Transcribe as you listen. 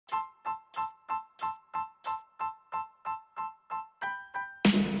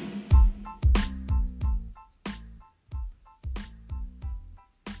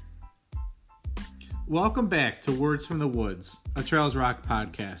Welcome back to Words from the Woods, a Trails Rock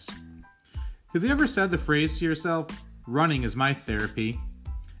podcast. Have you ever said the phrase to yourself, running is my therapy?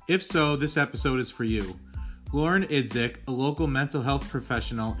 If so, this episode is for you. Lauren Idzik, a local mental health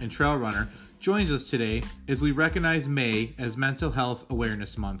professional and trail runner, joins us today as we recognize May as Mental Health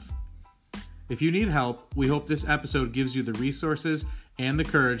Awareness Month. If you need help, we hope this episode gives you the resources and the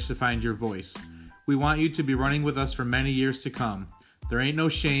courage to find your voice. We want you to be running with us for many years to come. There ain't no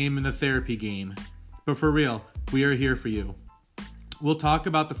shame in the therapy game. But for real, we are here for you. We'll talk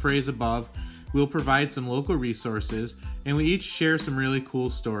about the phrase above, we'll provide some local resources, and we each share some really cool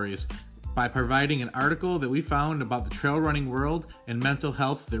stories by providing an article that we found about the trail running world and mental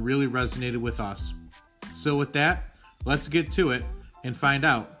health that really resonated with us. So with that, let's get to it and find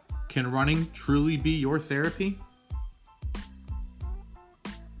out, can running truly be your therapy?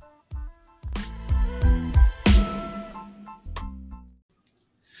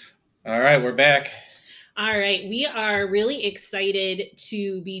 All right, we're back. All right, we are really excited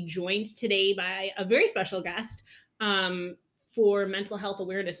to be joined today by a very special guest for Mental Health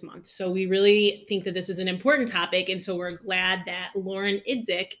Awareness Month. So we really think that this is an important topic, and so we're glad that Lauren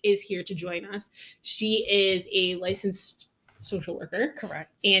Idzik is here to join us. She is a licensed social worker.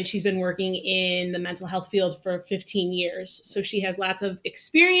 Correct. And she's been working in the mental health field for 15 years. So she has lots of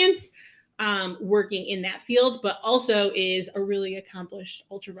experience working in that field, but also is a really accomplished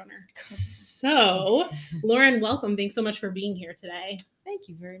ultra runner. So, Lauren, welcome. Thanks so much for being here today. Thank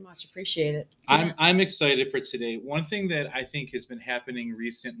you very much. Appreciate it. I'm excited for today. One thing that I think has been happening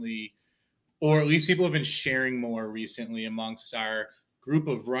recently, or at least people have been sharing more recently amongst our group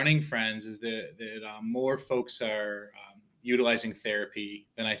of running friends, is that more folks are utilizing therapy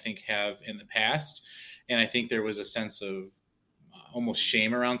than I think have in the past. And I think there was a sense of almost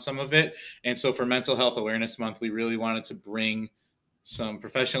shame around some of it. And so for Mental Health Awareness Month, we really wanted to bring some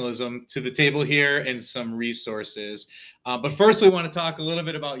professionalism to the table here and some resources. But first, we want to talk a little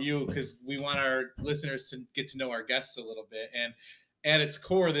bit about you because we want our listeners to get to know our guests a little bit. And at its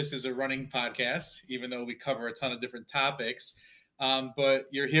core, this is a running podcast, even though we cover a ton of different topics. But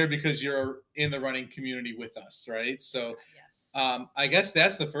you're here because you're in the running community with us, right? So Yes. I guess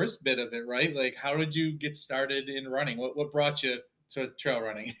that's the first bit of it, right? Like, how did you get started in running? What brought you to trail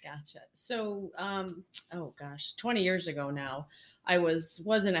running? Gotcha. So, 20 years ago now, I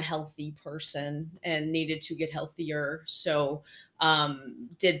wasn't a healthy person and needed to get healthier. So,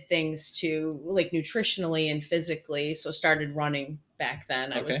 did things to like nutritionally and physically. So started running back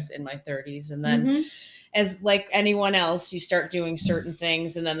then. I was in my 30s, and then as like anyone else, you start doing certain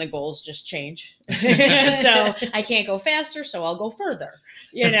things and then the goals just change. So I can't go faster, so I'll go further.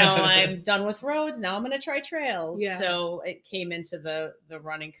 I'm done with roads. Now I'm going to try trails. Yeah. So it came into the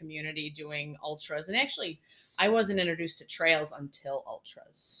running community doing ultras. And actually, I wasn't introduced to trails until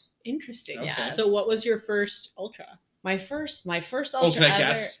ultras. Interesting. Okay. Yes. So what was your first ultra? My first ultra Can I ever.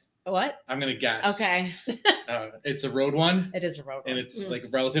 guess? What? I'm going to guess. Okay. It's a road one. It is a road And one. it's like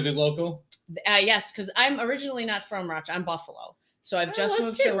relatively local. Yes, because I'm originally not from Rochester. I'm Buffalo. So I've just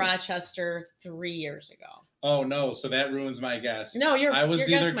moved to Rochester 3 years ago. Oh, no. So that ruins my guess. No, I was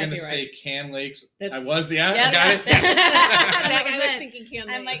your either guess might going to be say right. Can Lakes. That's- I was, I got it. I was was it. thinking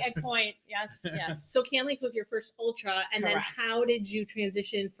Can I'm like, Lakes. I point. Yes, yes. So Can Lakes was your first ultra, and then Correct. how did you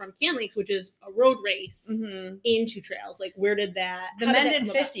transition from Can Lakes, which is a road race, into trails? Like, where did that? The how did that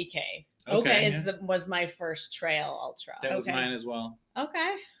Mendon come about? 50K Okay. was my first trail ultra. That was Okay. mine as well.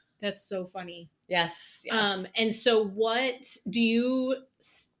 Okay. That's so funny. Yes. And so what do you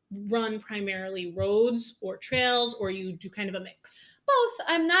run primarily roads or trails, or you do kind of a mix? Both.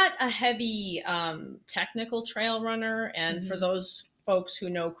 I'm not a heavy technical trail runner, and for those folks who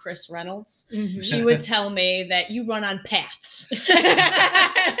know Chris Reynolds, she would tell me that you run on paths.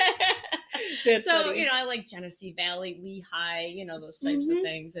 So, funny. I like Genesee Valley, Lehigh, those types of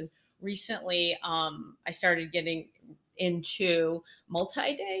things. And recently, I started getting into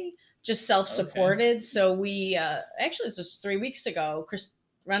multi-day, just self-supported. So we, actually, this was 3 weeks ago, Chris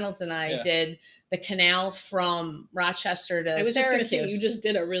Reynolds and I did the canal from Rochester to I was Syracuse. just going to say, you just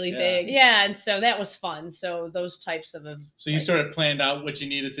did a really big. Yeah, and so that was fun. So those types of So you sort of planned out what you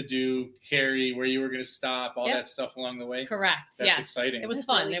needed to do, carry, where you were going to stop, all that stuff along the way. Correct. That's yes. exciting. It was That's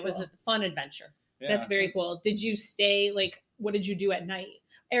fun. really It was cool. a fun adventure. Yeah. That's very cool. Did you stay, what did you do at night?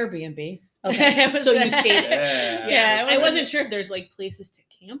 Airbnb. Okay. It was- So you stayed Yeah, I wasn't sure if there's places to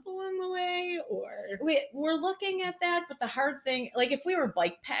camp along the way, or We're looking at that, but the hard thing, if we were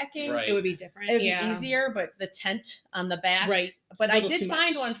bike packing, Right. it would be different. it'd be easier, but the tent on the back. Right. But A I little did too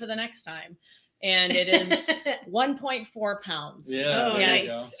find much. one for the next time. and it is 1.4 pounds. Yeah, Oh, there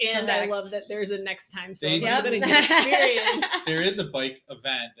Yes. you go. nice. And I Correct. love that there's a next time. So They it's do. been a good experience. There is a bike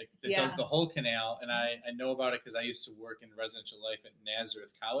event that Yeah. does the whole canal, and I know about it because I used to work in residential life at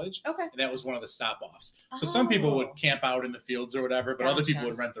Nazareth College, Okay. and that was one of the stop-offs. So some people would Oh. camp out in the fields or whatever, but other people Gotcha.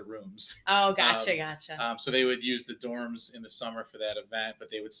 would rent the rooms. Oh, gotcha. So they would use the dorms in the summer for that event, but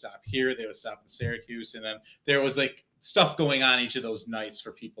they would stop here, they would stop in Syracuse, and then there was like stuff going on each of those nights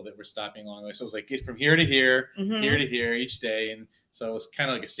for people that were stopping along the way. So it was like get from here to here, Mhm. here to here each day, and so it was kind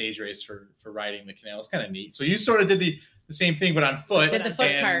of like a stage race for riding the canal. It's kind of neat. So you sort of did the same thing, but on foot. Did the foot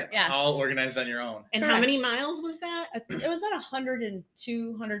and part, yes. all organized on your own. And how many Correct. miles was that? It was about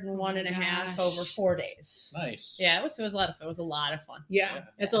 102, 101 and a half gosh. over 4 days. Nice. Yeah, it was a lot of fun. It was a lot of fun. Yeah, Yeah.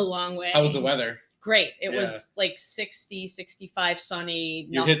 it's a long way. How was the weather? Great. It Yeah. was like 60, 65 sunny.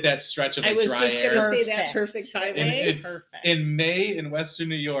 You hit that stretch of I like was dry just air. gonna say that perfect timing. In- Perfect. In May in Western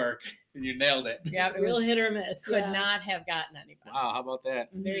New York, and you nailed it. Yeah, it Real was, hit or miss. could yeah. not have gotten any better. Wow, how about that?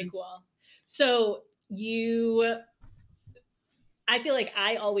 Very Mhm. cool. So I feel like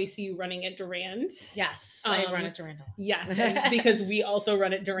I always see you running at Durand. Yes, I Um, run it to Randall. Yes, and because we also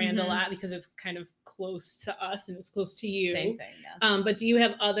run at Durand a Mhm. lot because it's kind of close to us and it's close to you. Same thing. Yes. But do you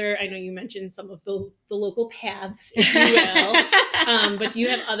have other? I know you mentioned some of the local paths, if you will. But do you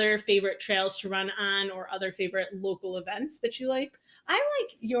have other favorite trails to run on or other favorite local events that you like? I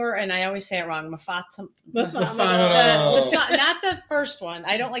like your, and I always say it wrong, Mafata. Mafamado. Not the first one.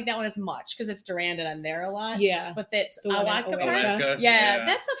 I don't like that one as much because it's Durand and I'm there a lot. Yeah, But that's The one at Awaka Awaka. part. Yeah,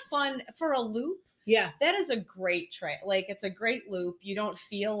 that's a fun for a loop. yeah, That is a great trail. Like it's a great loop. You don't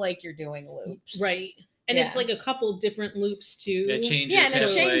feel like you're doing loops. right. And Yeah. it's like a couple different loops too. It changes Yeah, and it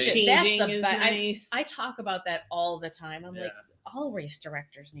halfway. changes. That's the Changing is best. nice. I talk about that all the time. I'm Yeah. like, all race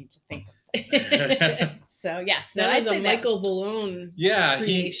directors need to think of this. So yes, no, That I'd is say a that. Michael Vallone. Yeah,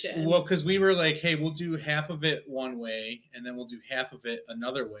 creation. well, because we were like, hey, we'll do half of it one way, and then we'll do half of it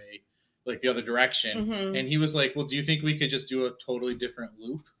another way, like the other direction. Mhm. And he was like, well, do you think we could just do a totally different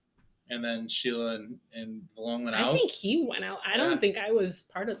loop? And then Sheila and Vallone went I out, think he went out. I Yeah. don't think I was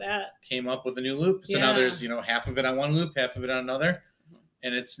part of that. came up with a new loop. So now Yeah. there's, half of it on one loop, half of it on another.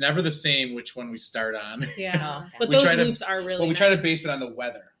 And it's never the same which one we start on. Yeah, Oh, but We those try to- loops are really. Well, we try to nice. base it on the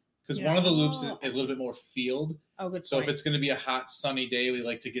weather. Because Yeah. one of the loops Oh, is a little bit more field. Oh, good. So if point. it's going to be a hot, sunny day, we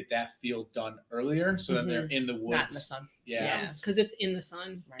like to get that field done earlier. So then they're in the woods. Not in the sun. Yeah. Yeah, because it's in the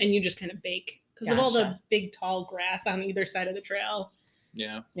sun Right. and you just kind of bake because of all the Gotcha. big tall grass on either side of the trail.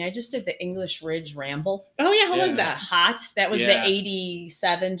 Yeah. Yeah, I just did the English Ridge Ramble. Oh yeah, how Yeah. was that? Hot. That was Yeah. the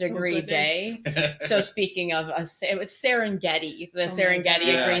 87-degree day. So speaking of, it was Serengeti, the Oh my Serengeti at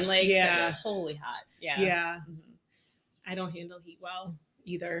gosh. Green Lakes. Yeah. Holy hot. Yeah. Yeah, Mhm. I don't handle heat well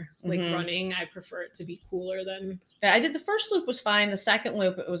either. Like Mhm. running, I prefer it to be cooler than. Yeah, I did the first loop was fine. The second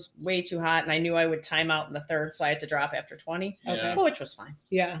loop, it was way too hot, and I knew I would time out in the third, so I had to drop after 20, Yeah. which was fine.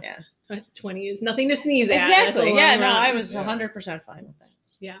 Yeah, Yeah. 20 is nothing to sneeze at. That's a Exactly. long Yeah, no, run. I was Yeah. 100% fine with that.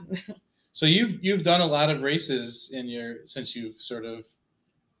 Yeah, So you've done a lot of races since you've sort of,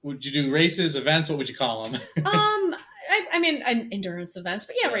 would you do races, events? What would you call them? I mean, endurance events,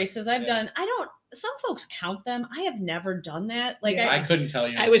 but yeah, Yeah. races I've Yeah. done. Some folks count them. I have never done that. Like, Yeah. I couldn't tell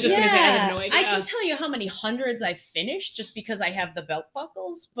you. I was just gonna say I have no I idea. can tell you how many hundreds I finished just because I have the belt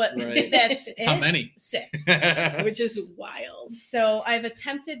buckles, but Right. that's How it. many? 6. Which is wild. So I've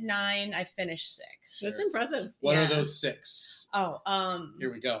attempted 9. I finished 6. That's impressive. What are Yeah. those 6? Oh,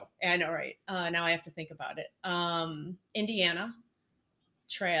 Here we go. I know, right? Now I have to think about it. Indiana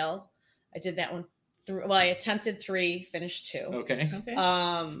Trail. I did that one. Well, I attempted 3, finished 2. Okay.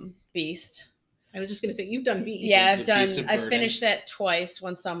 Okay. Beast. I was just gonna say you've done bees. Yeah, I've The done. Beast of I Burden. finished that twice.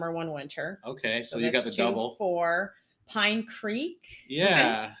 One summer, one winter. Okay. So you got the that's 2, double. 4. Pine Creek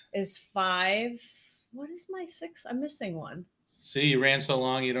Yeah. is 5. What is my 6? I'm missing one. See, you ran so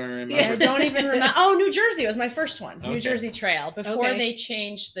long you don't remember. Yeah, I don't even remember. Oh, New Jersey was my first one. Okay. New Jersey Trail before Okay. they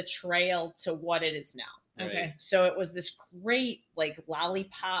changed the trail to what it is now. Right. Okay. So it was this great like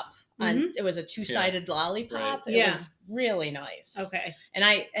lollipop. On, it was a 2-sided lollipop. Right. It Yeah. was really nice. Okay.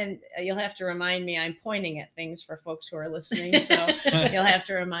 And you'll have to remind me. I'm pointing at things for folks who are listening, so you'll have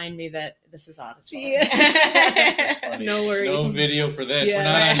to remind me that this is auditory. That's Yeah. funny. No worries. No video for this. Yeah. We're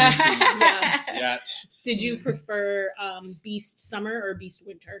not on YouTube Yeah. yet. Did you prefer Beast Summer or Beast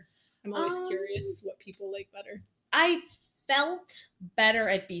Winter? I'm always Um, curious what people like better. I felt better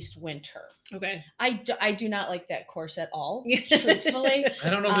at Beast Winter. Okay. I do not like that course at all, Yeah. truthfully. I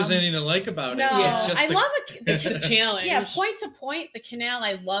don't know if there's anything to like about No, it. Yeah. It's just I the- love It's the challenge. Yeah, point to point, the canal,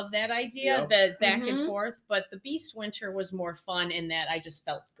 I love that idea, Yep. the back and Mhm. forth, but the Beast Winter was more fun in that I just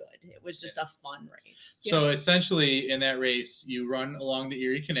felt good. It was just a fun race. So essentially, in that race, you run along the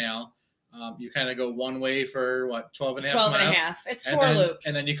Erie Canal, You kind of go one way for 12 and a half 12 miles? and a half. It's And 4 then, loops.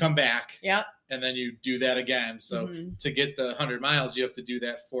 And then you come back. Yep. And then you do that again. So Mhm. to get the 100 miles, you have to do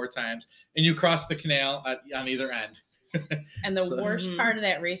that 4 times. And you cross the canal on either end. And the So- worst part of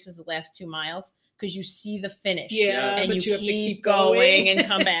that race is the last 2 miles because you see the finish. Yeah, And but you you have to keep keep going going. and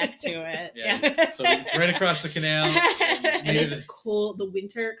come back to it. Yeah. So it's right across the canal. And Maybe it's cold the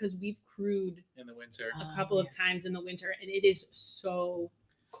winter because we've crewed in the winter. a couple of times in the winter, and it is so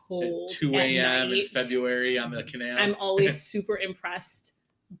cold. At 2 at a.m. in night. February on the canal. I'm always super impressed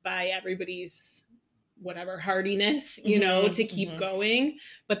by everybody's whatever hardiness, Mhm, to keep mhm. going.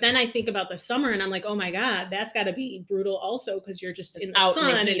 But then I think about the summer and I'm like, oh my God, that's got to be brutal also because you're just in the Out in the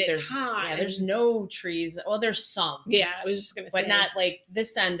sun and heat, it's there's- hot. Yeah, there's and- no trees. Well, there's some. Yeah, I was just going to say. But not like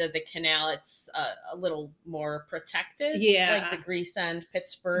this end of the canal. It's a little more protected. Yeah. Like the Grease End,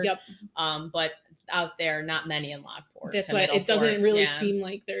 Pittsburgh. Yep. But out there, not many in Lockport. That's to why it doesn't Middleport. really Yeah. seem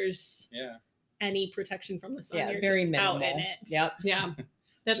like there's Yeah. any protection from the sun. Yeah, You're very just minimal. out in it. Yep. Yeah.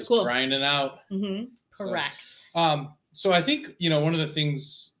 That's Just cool. grinding out. Mm-hmm. So- Correct. So I think, one of the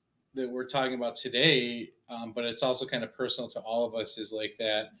things that we're talking about today, but it's also kind of personal to all of us, is like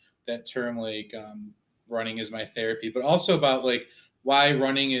that term, like running is my therapy, but also about like why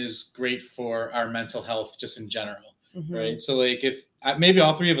running is great for our mental health just in general. Mhm. Right. So like if maybe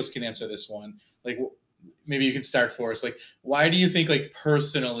all 3 of us can answer this one, like maybe you can start for us. Like, why do you think like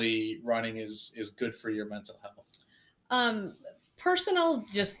personally running is good for your mental health? Personal,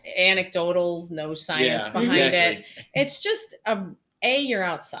 just anecdotal, no science behind exactly. it. It's just you're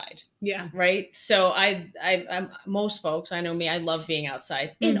outside, Yeah. right? So I'm most folks, I know me, I love being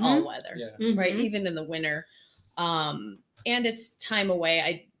outside in all weather, Yeah. right? Mhm. Even in the winter. And it's time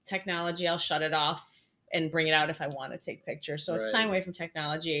away. Technology, I'll shut it off and bring it out if I want to take pictures. So it's Right. time away from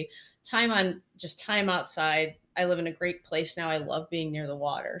technology, time outside. I live in a great place now. I love being near the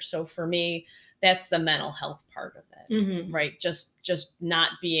water. So for me, that's the mental health part of it, Mhm. right? Just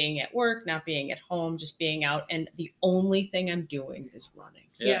not being at work, not being at home, just being out. And the only thing I'm doing is running.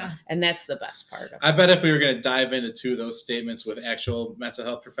 Yeah. And that's the best part of it. I bet if we were going to dive into 2 of those statements with actual mental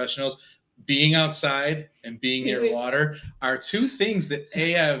health professionals, being outside and being near water are 2 things that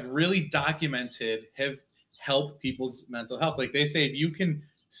have really documented have helped people's mental health. Like they say, if you can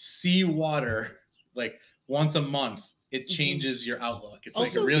see water like once a month, it changes your outlook. It's like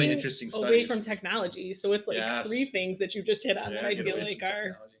a Also really being interesting away study. from technology. So it's like Yes. 3 things that you just hit on that I get feel away like from are.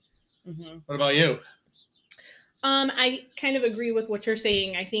 technology. Mm-hmm. What about you? I kind of agree with what you're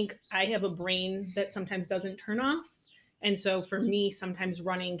saying. I think I have a brain that sometimes doesn't turn off. And so for me, sometimes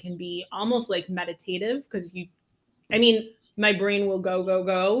running can be almost like meditative because my brain will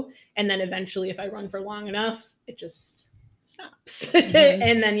go. And then eventually, if I run for long enough, it just stops. Mhm.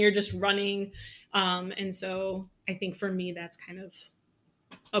 And then you're just running. And so I think for me, that's kind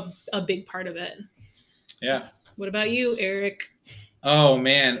of a big part of it. Yeah. What about you, Eric? Oh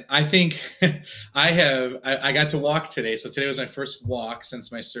man, I think I got to walk today. So today was my first walk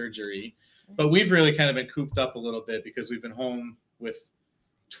since my surgery, but we've really kind of been cooped up a little bit because we've been home with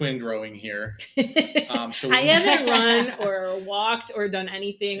twin growing here. So I haven't run or walked or done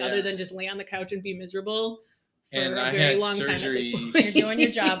anything Yeah. other than just lay on the couch and be miserable for And a I very had long time at this surgery. point. You're doing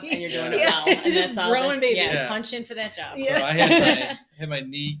your job and you're doing it Yeah, well. And just that's all growing babies. Yeah, Yeah. punch in for that job. So Yeah. I had my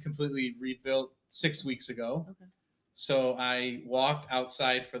knee completely rebuilt 6 weeks ago. Okay. So I walked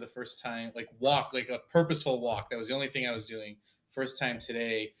outside for the first time, like a purposeful walk. That was the only thing I was doing first time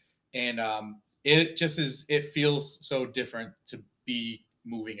today. And it feels so different to be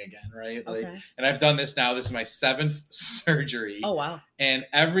moving again, right? Like, Okay. and I've done this now. This is my 7th surgery. Oh, wow. And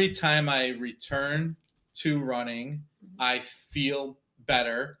every time I return to running, I feel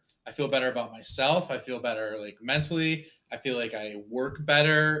better. I feel better about myself. I feel better like mentally. I feel like I work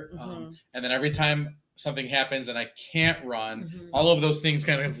better. Mhm. And then every time something happens and I can't run, Mhm. all of those things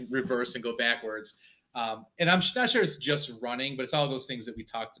kind of reverse and go backwards. And I'm not sure it's just running, but it's all those things that we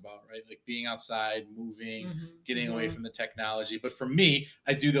talked about, right? Like being outside, moving, Mhm. getting away Mhm. from the technology. But for me,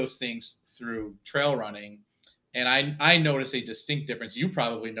 I do those things through trail running. And I notice a distinct difference. You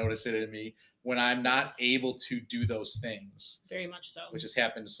probably notice it in me when I'm not Yes. able to do those things, Very much so. which has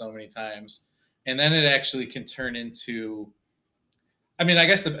happened so many times. And then it actually can turn into, I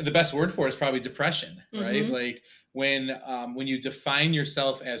guess the best word for it is probably depression, right? Mhm. Like when you define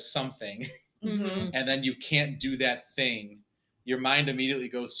yourself as something Mhm. and then you can't do that thing, your mind immediately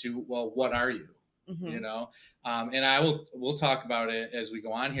goes to, well, what are you? Mhm. You know? And we'll talk about it as we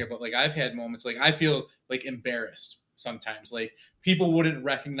go on here, but like I've had moments like I feel like embarrassed sometimes. Like people wouldn't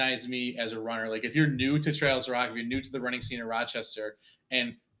recognize me as a runner. Like if you're new to Trails Rock, if you're new to the running scene in Rochester,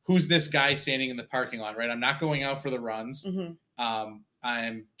 and who's this guy standing in the parking lot, right? I'm not going out for the runs. Mhm.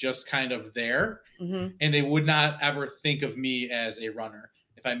 I'm just kind of there, Mm-hmm. and they would not ever think of me as a runner.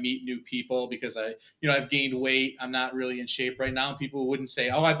 If I meet new people, because I've gained weight, I'm not really in shape right now. People wouldn't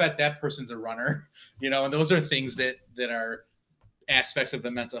say, "Oh, I bet that person's a runner," and those are things that are aspects of the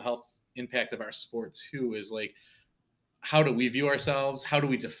mental health impact of our sport too. Is like, how do we view ourselves? How do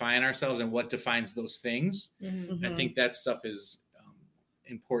we define ourselves, and what defines those things? Mm-hmm. I think that stuff is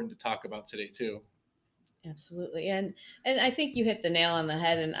important to talk about today too. Absolutely. And I think you hit the nail on the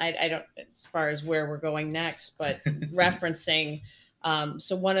head, and I don't, as far as where we're going next, but referencing,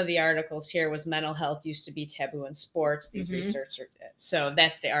 so one of the articles here was mental health used to be taboo in sports. These Mhm. researchers, so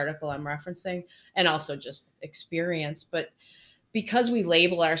that's the article I'm referencing, and also just experience. But because we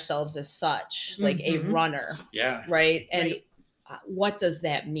label ourselves as such, like a Mhm. runner, Yeah. right? And Right. what does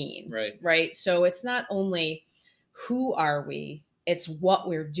that mean? Right. Right. So it's not only who are we, it's what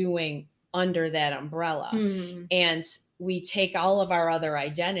we're doing under that umbrella. Mhm. And we take all of our other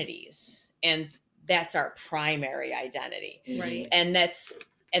identities, and that's our primary identity. Right. And that's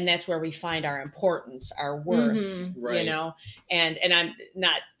where we find our importance, our worth, Mhm. Right. and I'm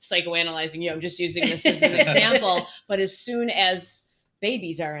not psychoanalyzing you, I'm just using this as an example. But as soon as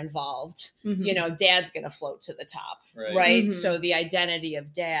babies are involved, Mhm. dad's going to float to the top, Right. right? Mhm. So the identity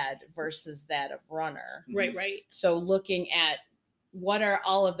of dad versus that of runner. Right. Right. So looking at what are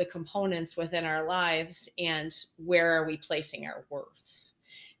all of the components within our lives, and where are we placing our worth?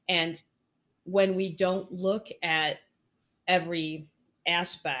 And when we don't look at every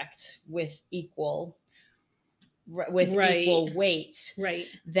aspect with equal Right. weight, Right.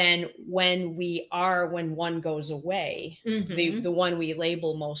 then when one goes away, Mhm. the one we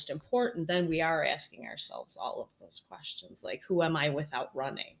label most important, then we are asking ourselves all of those questions, like, who am I without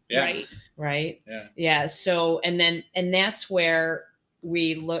running? Yeah. Right. Right. Yeah. Yeah. So, and that's where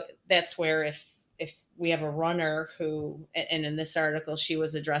we look, that's where if we have a runner who, and in this article, she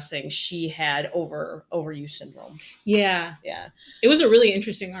was addressing, she had overuse syndrome. Yeah. Yeah. It was a really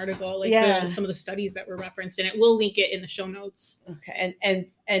interesting article, like Yeah. some of the studies that were referenced in it. We'll link it in the show notes. Okay.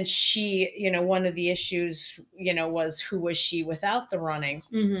 And she, one of the issues, was, who was she without the running?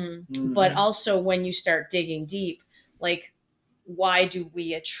 Mm-hmm. But also, when you start digging deep, like, why do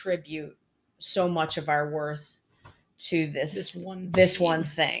we attribute so much of our worth to this one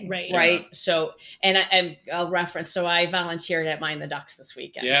thing? Right. Yeah. So, and I'll reference, so I volunteered at Mind the Ducks this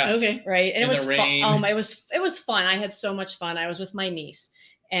weekend. Yeah. Okay. Right. And In it was the rain. it was fun. I had so much fun. I was with my niece,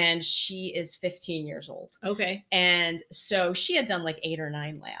 and she is 15 years old. Okay. And so she had done like 8 or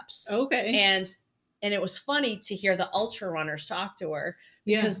 9 laps. Okay. And it was funny to hear the ultra runners talk to her,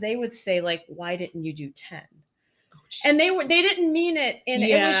 because they would say, like, why didn't you do 10? And they didn't mean it. And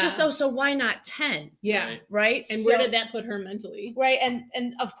it was just, so why not 10? Yeah. Right. And where did that put her mentally? Right.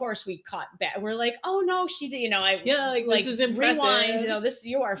 And of course we caught back. We're like, oh no, she did, like this is impressive. Rewind,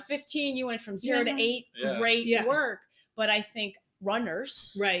 you are 15, you went from 0 to 8. Yeah. Great work. But I think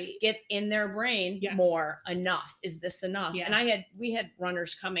runners get in their brain more, enough. Is this enough? Yeah. And we had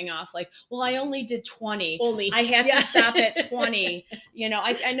runners coming off like, well, I only did 20. Only. I had to stop at 20.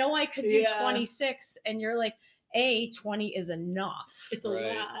 I know I could do 26. And you're like, 20 is enough. It's a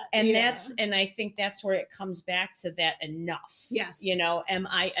lot. And and I think that's where it comes back to that enough. Yes. Am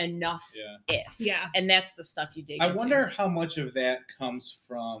I enough? If. Yeah. And that's the stuff you dig I into. wonder how much of that comes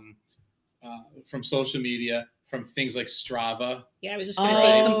from social media, from things like Strava. Yeah, I was just going to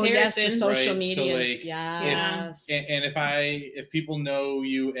say comparison. Yes, the social Right? media. So, like, yes. And if people know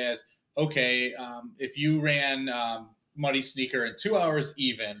you as, okay, if you ran Muddy Sneaker in 2 hours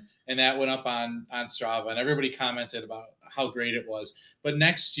even, and that went up on Strava, and everybody commented about how great it was. But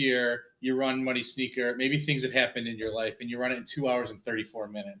next year you run Muddy Sneaker, maybe things have happened in your life, and you run it in 2 hours and 34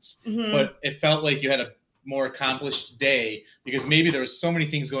 minutes. Mm-hmm. But it felt like you had a more accomplished day, because maybe there was so many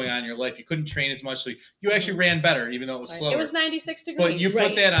things going on in your life. You couldn't train as much, so you actually ran better, even though it was slower. It was 96 degrees. But you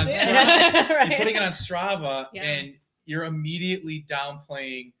put that on Strava. You're putting it on Strava, Yeah. and you're immediately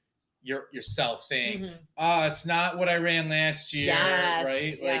downplaying yourself, saying, Mhm. It's not what I ran last year. Yes,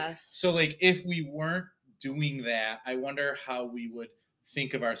 right? yes. So if we weren't doing that, I wonder how we would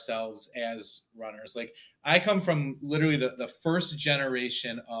think of ourselves as runners. Like, I come from literally the first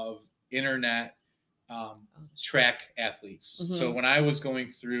generation of internet track athletes. Mhm. So when I was going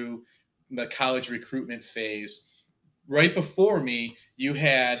through the college recruitment phase, right before me, you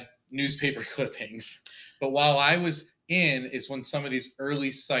had newspaper clippings. But while I was in is when some of these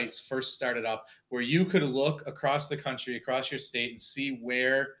early sites first started up, where you could look across the country, across your state, and see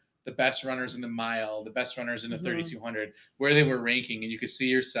where the best runners in the mile, the best runners in the 3,200, where they were ranking, and you could see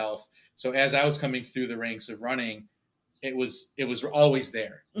yourself. So as I was coming through the ranks of running, it was always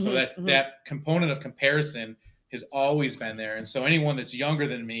there. So that component of comparison has always been there. And so anyone that's younger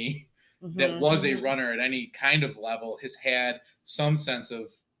than me that was a runner at any kind of level has had some sense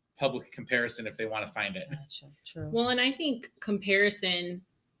of public comparison if they want to find it. Gotcha. True. Well, and I think comparison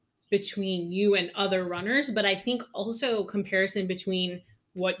between you and other runners, but I think also comparison between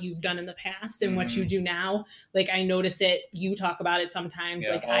what you've done in the past and what you do now. Like, I notice it, you talk about it sometimes,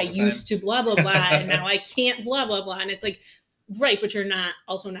 like, I used to blah, blah, blah, and now I can't blah, blah, blah. And it's like, right, but you're not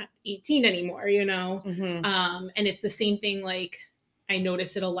 18 anymore, you know? And it's the same thing. Like, I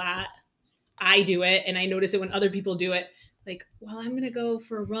notice it a lot. I do it, and I notice it when other people do it. Like, well, I'm going to go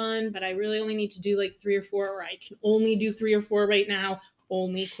for a run, but I really only need to do like 3 or 4, or I can only do 3 or 4 right now,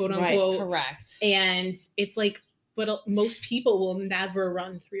 only, quote unquote. Right, correct. And it's like, but most people will never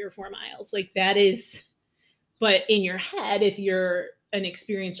run 3 or 4 miles. Like, that is, but in your head, if you're an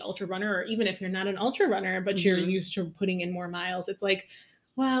experienced ultra runner, or even if you're not an ultra runner, but you're used to putting in more miles, it's like,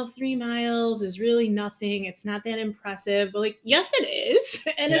 well, 3 miles is really nothing. It's not that impressive. But like, yes, it is.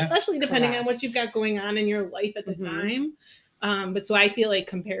 And especially depending on what you've got going on in your life at the time. But so I feel like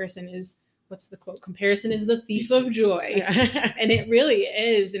comparison is, what's the quote? Comparison is the thief of joy. And it really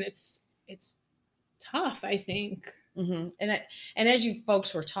is. And it's tough, I think. And as you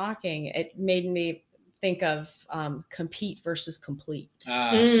folks were talking, it made me think of compete versus complete,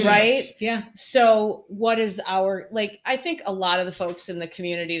 right? Yeah. So what is our, like, I think a lot of the folks in the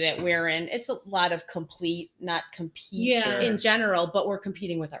community that we're in, it's a lot of complete, not compete in general, but we're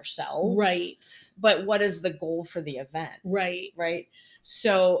competing with ourselves. Right. But what is the goal for the event? Right. Right.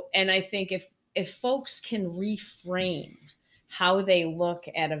 So, and I think if folks can reframe how they look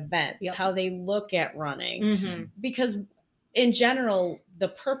at events, how they look at running, because in general, the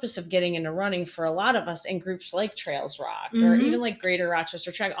purpose of getting into running for a lot of us in groups like Trails Rock or even like Greater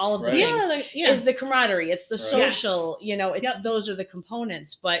Rochester Track, all of the things is the camaraderie. It's the social, you know, it's those are the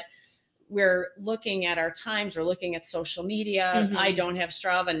components. But we're looking at our times, we're looking at social media. I don't have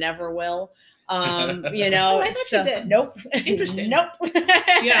Strava, never will. You know, I thought you did. Nope. Interesting. Nope.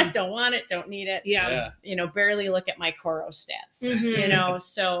 Don't want it. Don't need it. You know, barely look at my Coro stats, you know,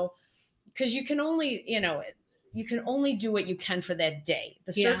 so, cause you can only, you know, you can only do what you can for that day.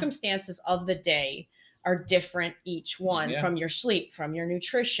 The circumstances of the day are different, each one, from your sleep, from your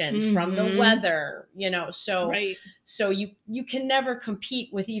nutrition, from the weather, you know, so, so you can never compete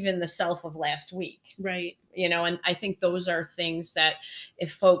with even the self of last week. Right. You know, and I think those are things that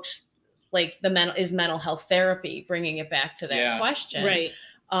if folks like mental health therapy, bringing it back to that question, right.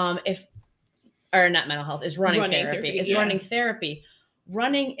 Or not mental health, is running therapy. It's running therapy.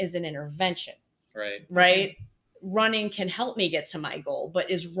 Running is an intervention. Right. Running can help me get to my goal, but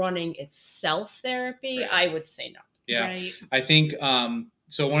is running itself therapy? I would say no. Yeah. Right. I think,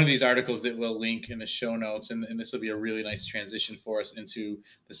 so one of these articles that we'll link in the show notes, and this will be a really nice transition for us into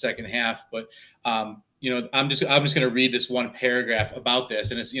the second half, but, you know, I'm just going to read this one paragraph about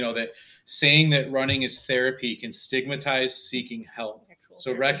this. And it's, you know, that saying that running is therapy can stigmatize seeking help.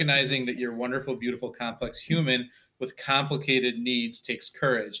 So recognizing that you're wonderful, beautiful, complex human with complicated needs takes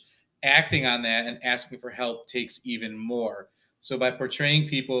courage. Acting on that and asking for help takes even more. So by portraying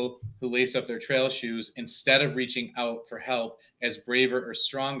people who lace up their trail shoes instead of reaching out for help as braver or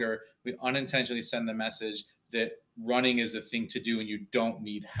stronger, we unintentionally send the message that running is the thing to do and you don't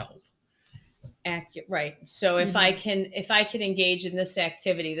need help. Right. So if I can engage in this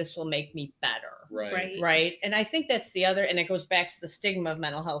activity, this will make me better. Right. And I think that's the other, and it goes back to the stigma of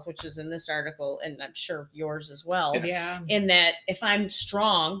mental health, which is in this article, and I'm sure yours as well. In that if I'm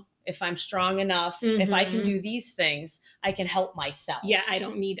strong enough, if I can do these things, I can help myself. Yeah, I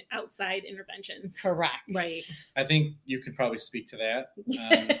don't need outside interventions. Correct. Right. I think you could probably speak to that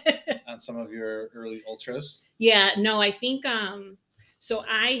on some of your early ultras. Yeah, no, I think, so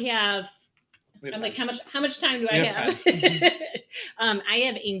I have, I'm like, how much time do I have? I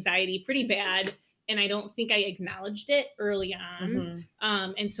have anxiety pretty bad, and I don't think I acknowledged it early on.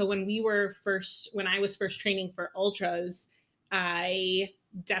 And so when I was first training for ultras, I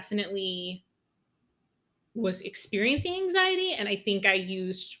definitely was experiencing anxiety, and I think I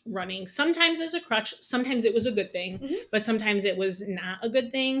used running sometimes as a crutch. Sometimes it was a good thing, but sometimes it was not a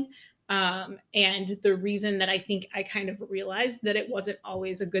good thing. And the reason that I think I kind of realized that it wasn't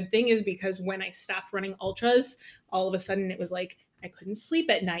always a good thing is because when I stopped running ultras, all of a sudden it was like I couldn't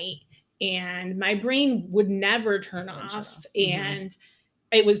sleep at night and my brain would never turn off. And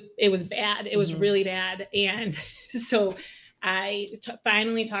it was bad. It was really bad. And so I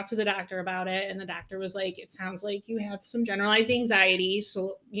finally talked to the doctor about it, and the doctor was like, it sounds like you have some generalized anxiety.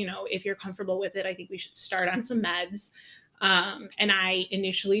 So, you know, if you're comfortable with it, I think we should start on some meds. And I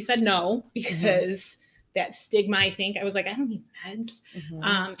initially said no, because that stigma. I think I was like, I don't need meds.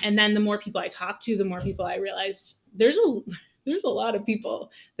 Mhm. And then the more people I talked to, the more people I realized there's a lot of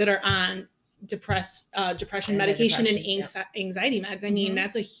people that are on depression medication and anxiety meds. I mean,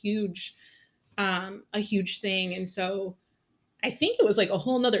 that's a huge thing. And so I think it was like a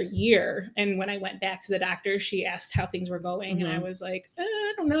whole nother year. And when I went back to the doctor, she asked how things were going. And I was like,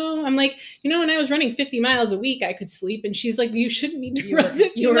 I don't know. I'm like, when I was running 50 miles a week, I could sleep. And she's like, you shouldn't need to run 50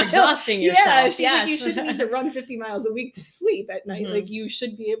 miles. You were exhausting yourself. Yeah, she's like, you shouldn't need to run 50 miles a week to sleep at night. Like, you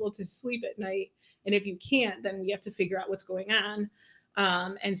should be able to sleep at night. And if you can't, then we have to figure out what's going on.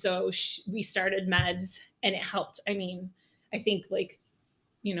 And so we started meds, and it helped. I mean, I think like,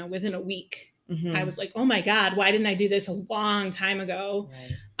 within a week, I was like, oh my God, why didn't I do this a long time ago?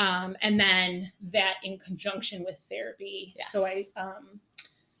 Right. And then that in conjunction with therapy. Yes. So I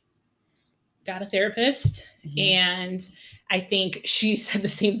got a therapist, and I think she said the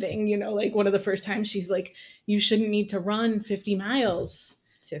same thing, like one of the first times she's like, you shouldn't need to run 50 miles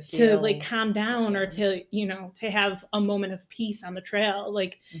to like calm down or to, to have a moment of peace on the trail.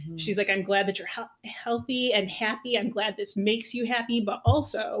 Like, she's like, I'm glad that you're healthy and happy. I'm glad this makes you happy, but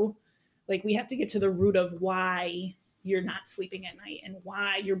also like, we have to get to the root of why you're not sleeping at night and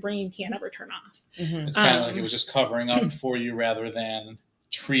why your brain can't ever turn off. It's kind of like it was just covering up for you rather than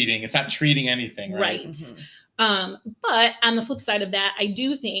treating. It's not treating anything, right? But on the flip side of that, I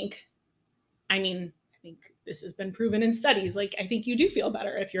do think, I think this has been proven in studies. Like, I think you do feel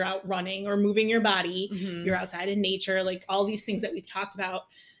better if you're out running or moving your body, you're outside in nature, like all these things that we've talked about.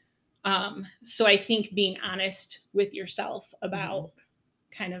 So I think being honest with yourself about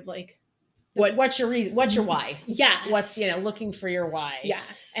kind of like, what's your reason? What's your why? Yes. What's, looking for your why.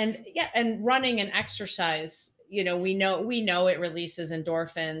 Yes. And running and exercise, we know it releases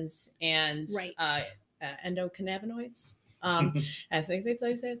endorphins and endocannabinoids. I think that's how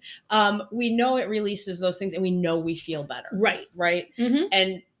you say it. We know it releases those things, and we know we feel better. Right.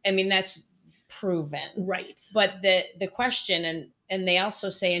 And I mean, that's proven. Right. But the question, and they also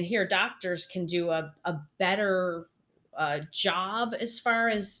say in here, doctors can do a better job as far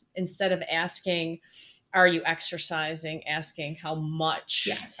as, instead of asking, are you exercising, asking how much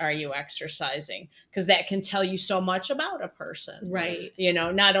are you exercising, because that can tell you so much about a person, right?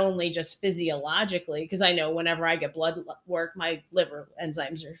 Not only just physiologically, because I know whenever I get blood work, my liver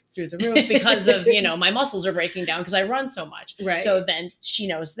enzymes are through the roof because of my muscles are breaking down because I run so much, right? So then she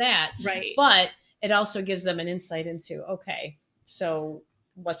knows that, right? But it also gives them an insight into, okay, so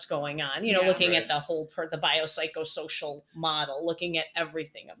what's going on, looking at the whole the biopsychosocial model, looking at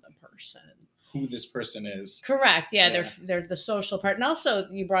everything of the person, who this person is. Correct. Yeah. They're the social part. And also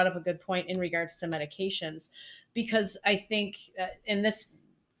you brought up a good point in regards to medications, because I think in this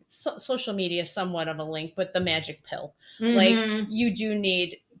social media, somewhat of a link, but the magic pill, like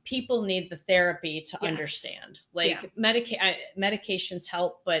people need the therapy to understand, like medications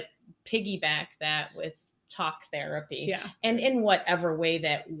help, but piggyback that with talk therapy, and in whatever way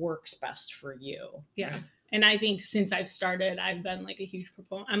that works best for you. Right? And I think since I've started, I've been like a huge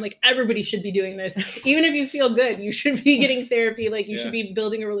proponent. I'm like, everybody should be doing this. Even if you feel good, you should be getting therapy. Like, you should be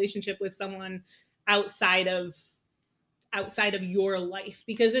building a relationship with someone outside of your life,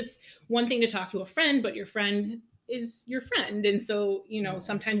 because it's one thing to talk to a friend, but your friend is your friend. And so,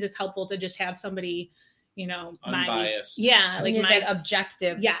 sometimes it's helpful to just have somebody, unbiased. Like that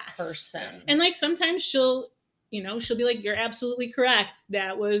objective person. And like, sometimes she'll be like, you're absolutely correct.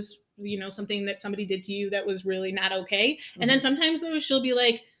 That was, something that somebody did to you that was really not okay. And then sometimes though, she'll be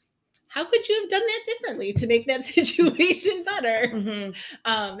like, how could you have done that differently to make that situation better?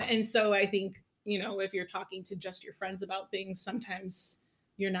 And so I think, if you're talking to just your friends about things, sometimes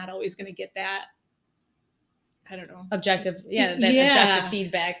you're not always going to get that, I don't know, objective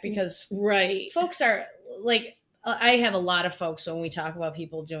feedback, because folks are like, I have a lot of folks when we talk about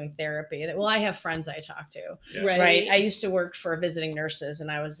people doing therapy that, I have friends I talk to, right? I used to work for visiting nurses,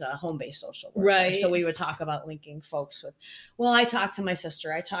 and I was a home-based social worker. Right. So we would talk about linking folks with, I talked to my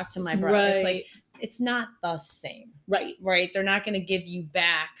sister, I talked to my brother. It's like, it's not the same. Right. They're not going to give you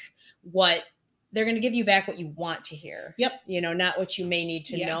back they're going to give you back what you want to hear. Not what you may need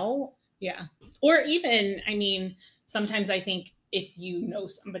to know. Or even, sometimes I think if you know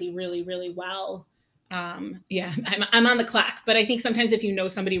somebody really, really well, I'm on the clock, but I think sometimes if you know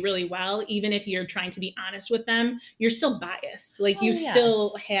somebody really well, even if you're trying to be honest with them, you're still biased. Like,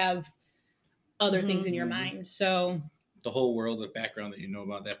 still have other things in your mind. So the whole world of background that you know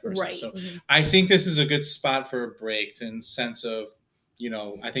about that person. So I think this is a good spot for a break, in the sense of,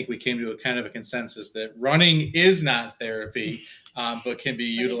 I think we came to a kind of a consensus that running is not therapy, but can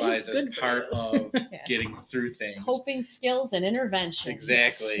be But it is utilized as good for part you. of Yeah. getting through things. Coping skills and interventions.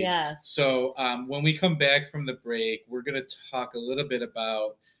 Exactly. Yes. So when we come back from the break, we're going to talk a little bit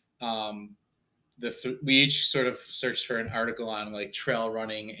about we each sort of searched for an article on like trail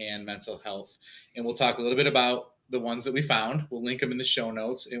running and mental health, and we'll talk a little bit about the ones that we found. We'll link them in the show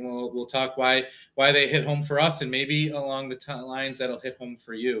notes, and we'll talk why they hit home for us, and maybe along the lines that'll hit home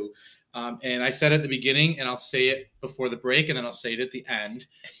for you. And I said at the beginning, and I'll say it before the break, and then I'll say it at the end,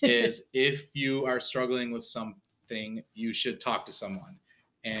 is if you are struggling with something, you should talk to someone.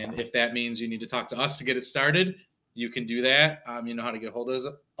 And if that means you need to talk to us to get it started, you can do that. You know how to get a hold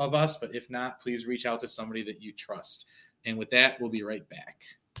of us, but if not, please reach out to somebody that you trust. And with that, we'll be right back.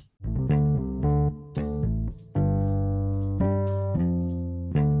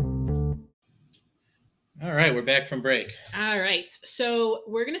 All right, we're back from break. All right. So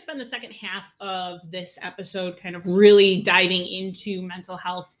we're going to spend the second half of this episode kind of really diving into mental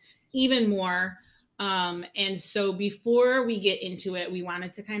health even more. And so before we get into it, we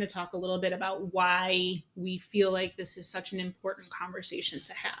wanted to kind of talk a little bit about why we feel like this is such an important conversation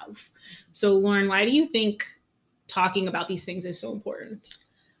to have. So Lauren, why do you think talking about these things is so important?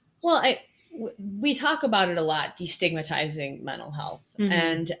 Well, we talk about it a lot, destigmatizing mental health,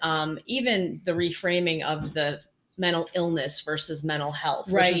 and even the reframing of the mental illness versus mental health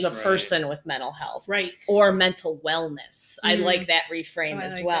versus a person with mental health, or mental wellness. I like that reframe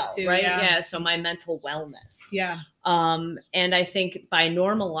as well, right? Yeah. So my mental wellness. Yeah. And I think by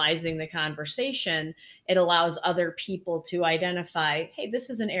normalizing the conversation, it allows other people to identify, hey, this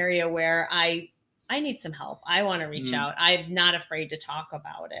is an area where I need some help. I want to reach out. I'm not afraid to talk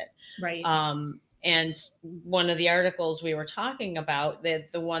about it. Right. And one of the articles we were talking about,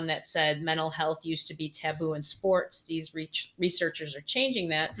 the one that said mental health used to be taboo in sports, these researchers are changing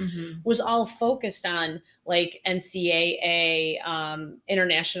that, was all focused on like NCAA,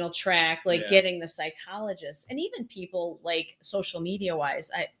 international track, like getting the psychologists, and even people like social media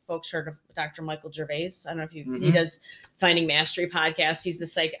wise. Folks heard of Dr. Michael Gervais. I don't know if he does Finding Mastery podcast. He's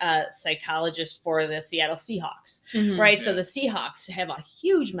the psychologist for the Seattle Seahawks, right? Yeah. So the Seahawks have a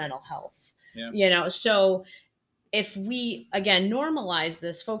huge mental health. Yeah. So if we again normalize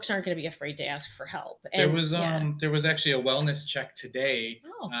this, folks aren't going to be afraid to ask for help. And there was actually a wellness check today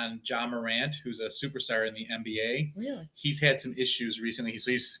on Ja Morant, who's a superstar in the NBA. Really? He's had some issues recently, so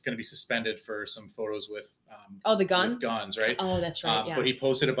he's going to be suspended for some photos with the gun? with guns, right? Oh, that's right. Yes. But he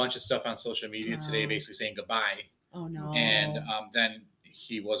posted a bunch of stuff on social media today, basically saying goodbye. Oh no! And then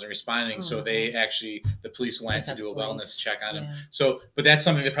he wasn't responding, so the police went to do a wellness check on him. So, but that's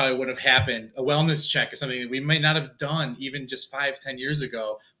something that probably wouldn't have happened. A wellness check is something that we might not have done even just 5-10 years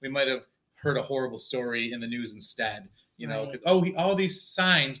ago. We might have heard a horrible story in the news instead, you know, all these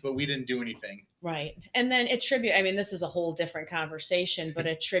signs, but we didn't do anything. Right. And then this is a whole different conversation, but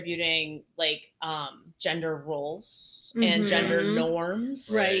attributing like gender roles and gender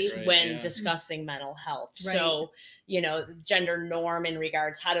norms when discussing mental health. Right. So, gender norm in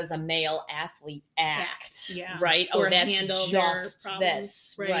regards, how does a male athlete act? Right. Or that's just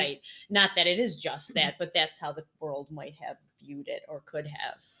this. Right. Not that it is just that, but that's how the world might have viewed it or could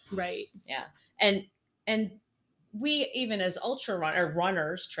have. Right. Yeah. And we, even as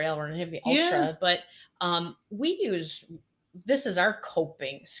runners, trail runners, ultra, but we use this is our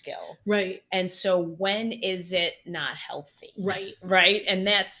coping skill. Right. And so when is it not healthy? Right. Right. And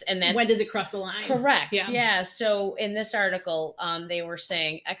that's when does it cross the line? Correct. Yeah. So in this article, they were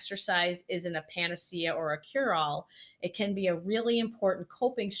saying exercise isn't a panacea or a cure-all. It can be a really important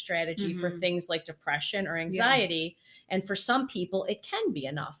coping strategy for things like depression or anxiety. Yeah. And for some people, it can be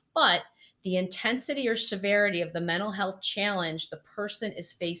enough. But the intensity or severity of the mental health challenge the person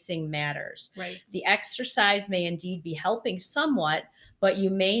is facing matters. Right. The exercise may indeed be helping somewhat, but you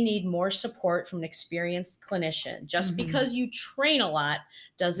may need more support from an experienced clinician. Just because you train a lot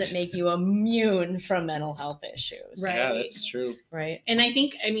doesn't make you immune from mental health issues. Right. Yeah, that's true. Right. And I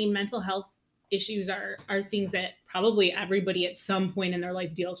think, mental health issues are things that probably everybody at some point in their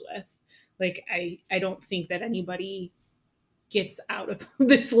life deals with. Like, I don't think that anybody gets out of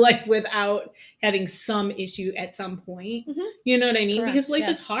this life without having some issue at some point. You know what I mean? Correct. Because life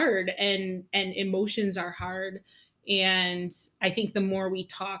is hard and emotions are hard. And I think the more we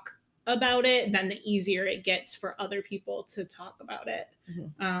talk about it, then the easier it gets for other people to talk about it.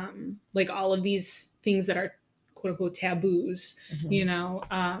 Like all of these things that are quote unquote taboos,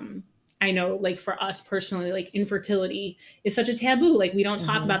 I know, like for us personally, like infertility is such a taboo. Like we don't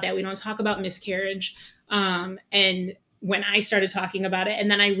talk about that. We don't talk about miscarriage. And when I started talking about it,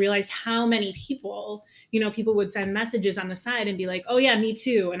 and then I realized how many people, people would send messages on the side and be like, oh yeah, me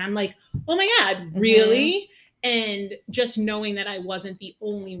too. And I'm like, oh my God, really? And just knowing that I wasn't the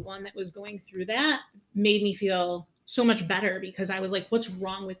only one that was going through that made me feel so much better, because I was like, what's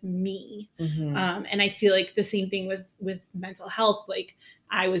wrong with me? And I feel like the same thing with mental health. Like,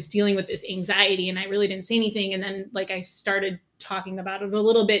 I was dealing with this anxiety and I really didn't say anything. And then like I started talking about it a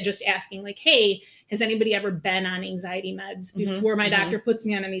little bit, just asking like, hey, has anybody ever been on anxiety meds before my doctor puts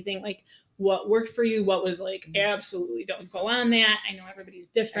me on anything? Like, what worked for you? What was like, absolutely don't go on that. I know everybody's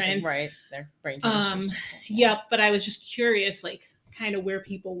different. Right. Their brain. Yep. But I was just curious, like kind of where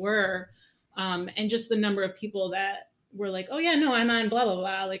people were. And just the number of people that were like, oh yeah, no, I'm on blah, blah,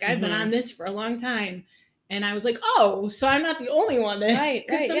 blah. Like I've been on this for a long time. And I was like, oh, so I'm not the only one that, right.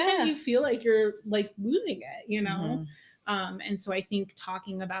 Because sometimes you feel like you're like losing it, you know? And so I think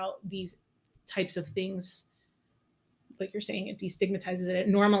talking about these types of things, like you're saying, it destigmatizes it, it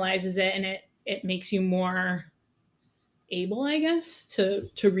normalizes it, and it makes you more able, I guess, to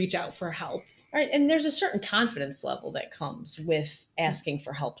reach out for help. Right. And there's a certain confidence level that comes with asking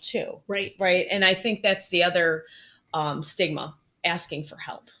for help too. Right. Right. And I think that's the other stigma, asking for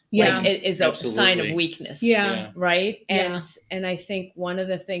help. Yeah. Like it is a sign of weakness. Yeah. Right. And I think one of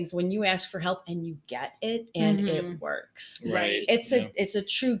the things when you ask for help and you get it and it works, right. It's a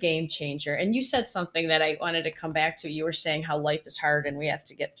true game changer. And you said something that I wanted to come back to. You were saying how life is hard and we have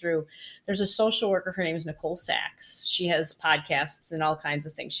to get through. There's a social worker. Her name is Nicole Sachs. She has podcasts and all kinds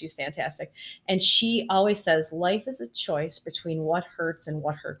of things. She's fantastic. And she always says life is a choice between what hurts and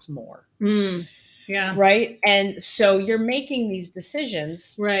what hurts more. Yeah. Right. And so you're making these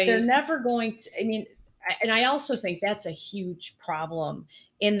decisions. Right. They're never going to, I mean, and I also think that's a huge problem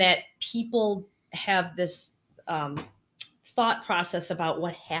in that people have this thought process about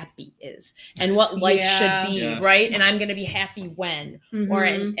what happy is and what life should be. Yes. Right. And I'm going to be happy when, or,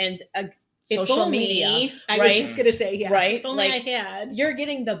 social media. I was just going to say, right. If only like, I had. You're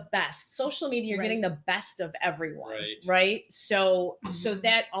getting the best. Social media, you're getting the best of everyone. Right. So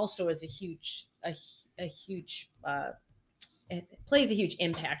that also is a huge, it plays a huge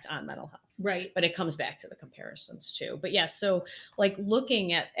impact on mental health. Right. But it comes back to the comparisons too. But yeah, so like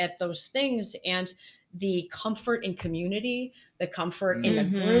looking at those things and the comfort in community, the comfort in a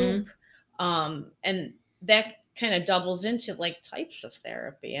group, and that kind of doubles into like types of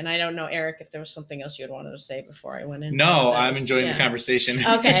therapy. And I don't know, Eric, if there was something else you had wanted to say before I went into No, I'm enjoying the conversation.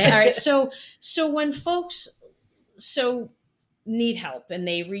 Okay. All right. So when folks need help and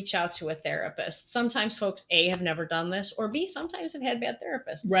they reach out to a therapist, sometimes folks A, have never done this, or B, sometimes have had bad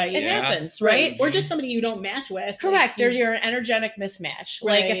therapists. Right. It happens, right? Or just somebody you don't match with. Correct. There's your energetic mismatch.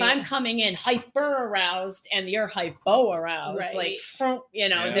 Right. Like if I'm coming in hyper aroused and you're hypo aroused, like,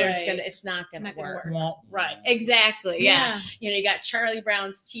 it's not gonna work. Right. Exactly. Yeah. You got Charlie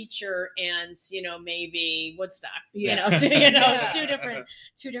Brown's teacher and, maybe Woodstock, two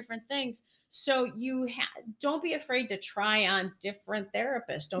different things. So don't be afraid to try on different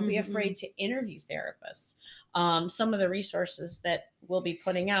therapists. Don't be afraid to interview therapists. Some of the resources that we'll be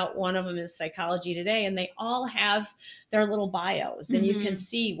putting out, one of them is Psychology Today, and they all have their little bios and you can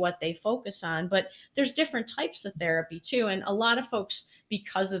see what they focus on. But there's different types of therapy too. And a lot of folks,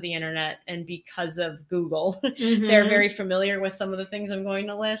 because of the internet and because of Google, they're very familiar with some of the things I'm going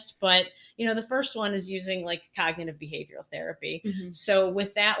to list. But, the first one is using like cognitive behavioral therapy. So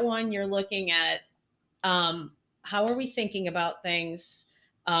with that one, you're looking at how are we thinking about things?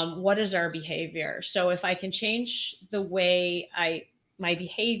 What is our behavior? So if I can change the way my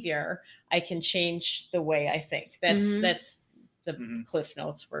behavior, I can change the way I think. That's the Cliff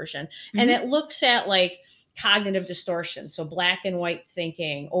Notes version. And it looks at like cognitive distortion. So black and white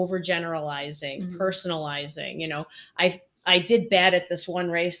thinking, overgeneralizing, personalizing, I did bad at this one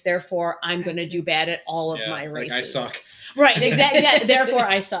race, therefore I'm going to do bad at all of my races. Like I suck. Right. Exactly. Yeah, therefore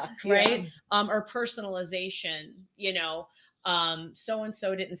I suck. Right. Or personalization,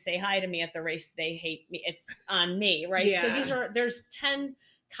 so-and-so didn't say hi to me at the race. They hate me. It's on me. Right. Yeah. So there's 10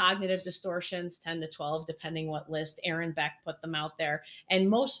 cognitive distortions, 10 to 12, depending what list. Aaron Beck put them out there. And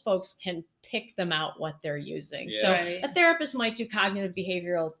most folks can pick them out what they're using. Yeah. So a therapist might do cognitive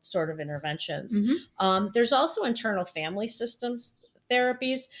behavioral sort of interventions. There's also internal family systems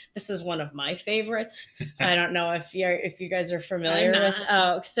therapies. This is one of my favorites. I don't know if you guys are familiar with.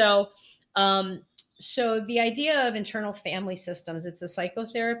 So the idea of internal family systems, it's a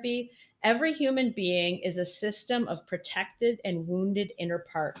psychotherapy. Every human being is a system of protected and wounded inner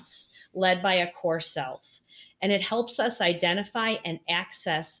parts led by a core self. And it helps us identify and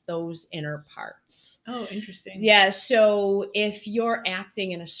access those inner parts. Oh, interesting. Yeah. So if you're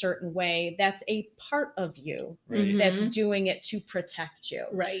acting in a certain way, that's a part of you that's doing it to protect you.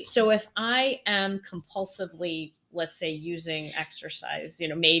 Right. So if I am compulsively let's say using exercise,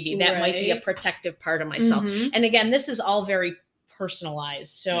 maybe that might be a Right. protective part of myself. Mhm. And again, this is all very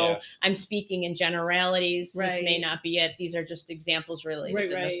personalized. So Yes. I'm speaking in generalities. This may Right. not be it. These are just examples related to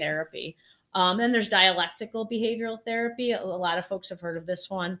the Right. therapy. Then there's dialectical behavioral therapy. A lot of folks have heard of this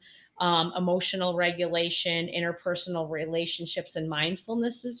one. Emotional regulation, interpersonal relationships, and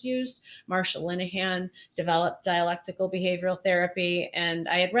mindfulness is used. Marsha Linehan developed dialectical behavioral therapy, and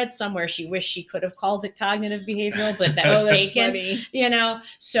I had read somewhere she wished she could have called it cognitive behavioral, but that was Oh, that's taken. funny.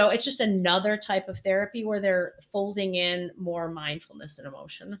 So it's just another type of therapy where they're folding in more mindfulness and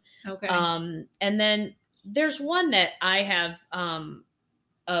emotion. Okay. And then there's one that I have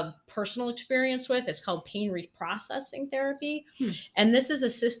a personal experience with. It's called pain reprocessing therapy. And this is a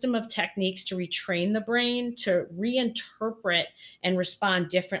system of techniques to retrain the brain to reinterpret and respond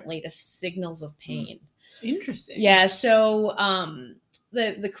differently to signals of pain. Interesting. Yeah. So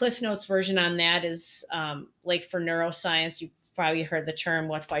the Cliff Notes version on that is like for neuroscience, you probably heard the term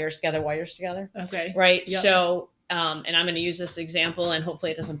 "what fires together wires together." Okay. Right. Yep. So and I'm going to use this example, and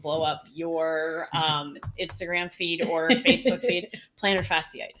hopefully it doesn't blow up your Instagram feed or Facebook feed. Plantar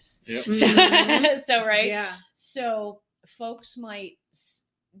fasciitis. Yep. So right. Yeah. So folks might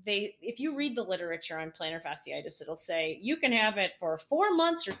if you read the literature on plantar fasciitis, it'll say you can have it for 4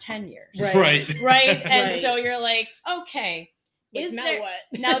 months or 10 years. Right. And Right. so you're like, okay, Like, is now there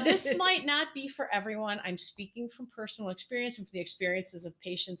what? now this might not be for everyone. I'm speaking from personal experience and from the experiences of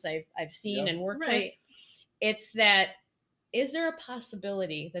patients I've seen and worked with. Right. It's that, is there a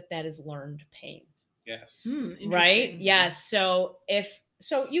possibility that is learned pain? Yes. Right? Interesting. Yes. So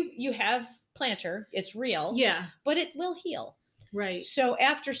you have plantar, it's real. Yeah. But it will heal. Right. So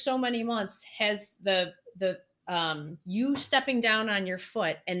after so many months, has the you stepping down on your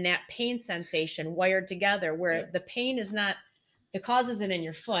foot and that pain sensation wired together where the pain is not, the cause isn't in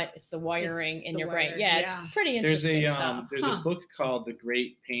your foot, it's the wiring It's in the your wire. brain. Yeah, it's pretty interesting stuff. There's a book called The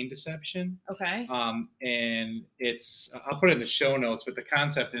Great Pain Deception. Okay. And it's, I'll put it in the show notes, but the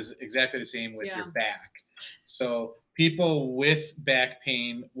concept is exactly the same with your back. So people with back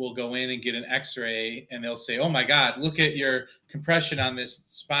pain will go in and get an x-ray and they'll say, oh my God, look at your compression on this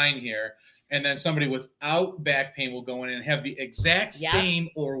spine here. And then somebody without back pain will go in and have the exact same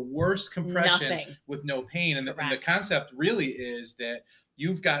or worse compression with no pain. And the concept really is that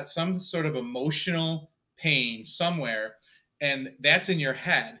you've got some sort of emotional pain somewhere, and that's in your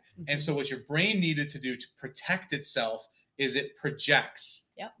head. And so what your brain needed to do to protect itself is it projects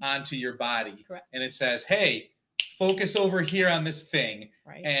onto your body. And it says, hey, focus over here on this thing.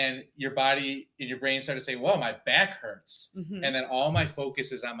 And your body and your brain start to say, well, my back hurts. And then all my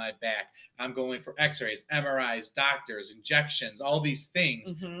focus is on my back. I'm going for x-rays, MRIs, doctors, injections, all these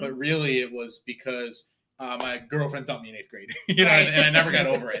things. But really it was because my girlfriend thumped me in 8th grade, and I never got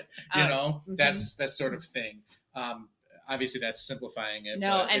over it. That's that sort of thing. Obviously that's simplifying it.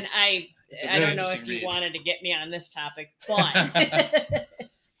 No, and I don't know if you wanted to get me on this topic, but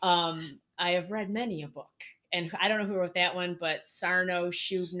I have read many a book. And I don't know who wrote that one, but Sarno,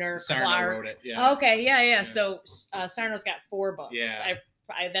 Schubner, Clark wrote it. Yeah. Okay. Yeah. So Sarno's got 4 books. Yeah.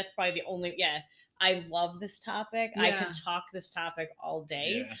 That's probably the only. Yeah. I love this topic. I could talk this topic all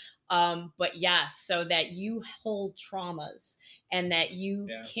day. Yeah. But yes, so that you hold traumas and that you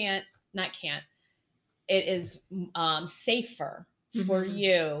it is safer for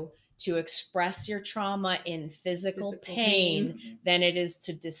you to express your trauma in physical pain than it is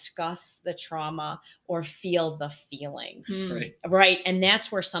to discuss the trauma or feel the feeling. Right. And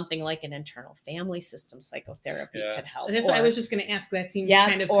that's where something like an internal family system psychotherapy could help. That's what I was just going to ask. That seems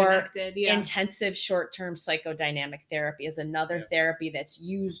kind of connected. Intensive short-term psychodynamic therapy is another therapy that's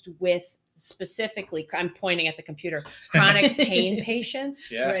used with specifically, I'm pointing at the computer, chronic pain patients.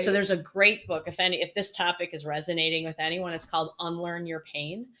 So there's a great book. If this topic is resonating with anyone, it's called Unlearn Your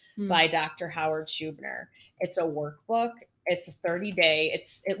Pain by Dr. Howard Schubner. It's a workbook. It's a 30-day.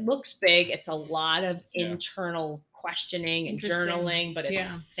 It looks big. It's a lot of internal questioning and journaling, but it's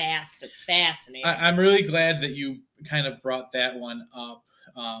fascinating. I'm really glad that you kind of brought that one up.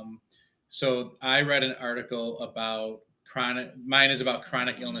 So I read an article about mine is about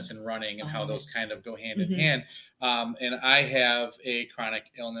chronic illness and running and how those kind of go hand in hand. And I have a chronic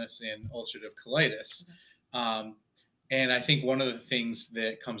illness in ulcerative colitis. And I think one of the things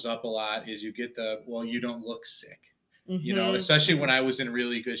that comes up a lot is you get you don't look sick, especially when I was in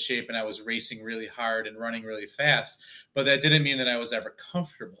really good shape and I was racing really hard and running really fast, but that didn't mean that I was ever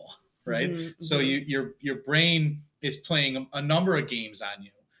comfortable. Right. So your brain is playing a number of games on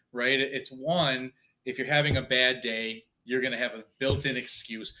you, right? It's one, if you're having a bad day, you're going to have a built-in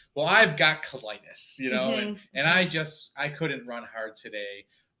excuse. Well, I've got colitis, and I couldn't run hard today.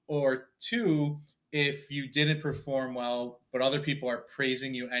 Or 2, if you didn't perform well, but other people are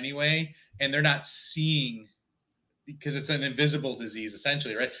praising you anyway, and they're not seeing, because it's an invisible disease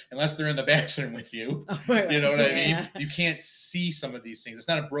essentially, right? Unless they're in the bathroom with you, you know what I mean? You can't see some of these things. It's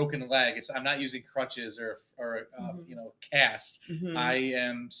not a broken leg. I'm not using crutches or cast. I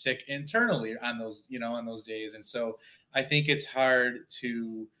am sick internally on those days. And so I think it's hard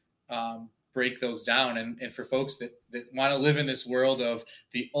to break those down. And for folks that want to live in this world of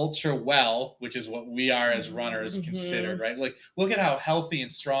the ultra well, which is what we are as runners considered, right? Like, look at how healthy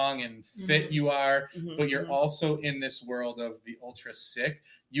and strong and fit you are, but you're also in this world of the ultra sick.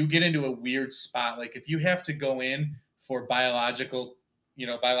 You get into a weird spot. Like, if you have to go in for biological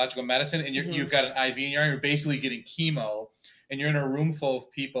medicine, and you've got an IV in your arm, you're basically getting chemo, and you're in a room full of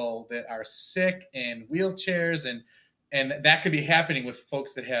people that are sick and wheelchairs, and that could be happening with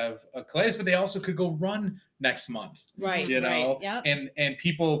folks that have a colitis, but they also could go run next month. Right. Right. Yep. And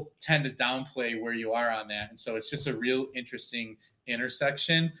people tend to downplay where you are on that. And so it's just a real interesting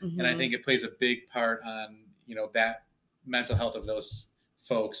intersection. And I think it plays a big part on, that mental health of those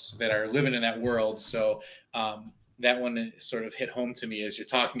folks that are living in that world. So that one sort of hit home to me as you're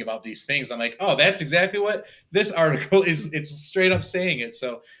talking about these things. I'm like, oh, that's exactly what this article is. It's straight up saying it.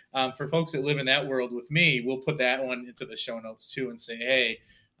 So for folks that live in that world with me, we'll put that one into the show notes too, and say, hey,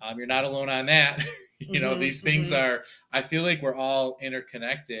 you're not alone on that. These things are, I feel like we're all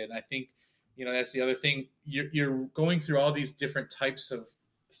interconnected. I think, that's the other thing. You're going through all these different types of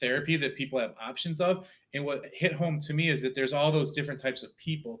therapy that people have options of. And what hit home to me is that there's all those different types of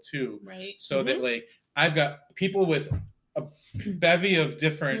people too. Right. So that, like, I've got people with a bevy of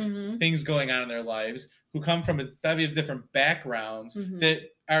different things going on in their lives who come from a bevy of different backgrounds that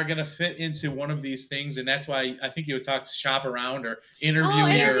are going to fit into one of these things. And that's why I think you would shop around or interview your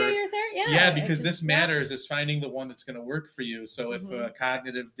therapist. Yeah, because this matters is finding the one that's going to work for you. So if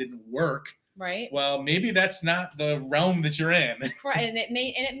cognitive didn't work, right, well, maybe that's not the realm that you're in. Right. And it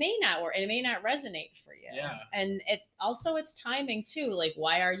may not work, and it may not resonate for you. Yeah. And it's timing too. Like,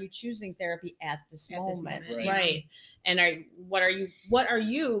 why are you choosing therapy at this moment? Right. And what are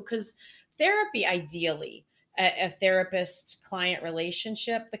you? Because therapy, ideally, a therapist-client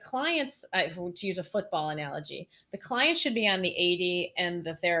relationship, the clients, to use a football analogy, the client should be on the 80 and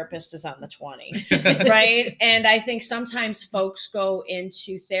the therapist is on the 20, right? And I think sometimes folks go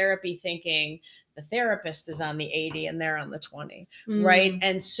into therapy thinking the therapist is on the 80 and they're on the 20, right?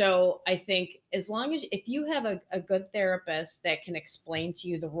 And so I think if you have a good therapist that can explain to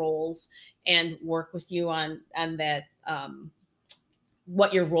you the roles and work with you on that,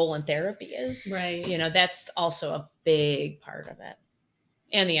 what your role in therapy is, right? That's also a big part of it,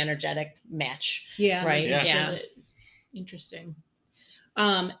 and the energetic match. Yeah. Right. Yeah. Interesting.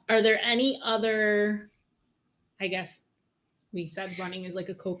 Are there any other, I guess we said running is like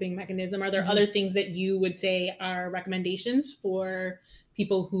a coping mechanism. Are there other things that you would say are recommendations for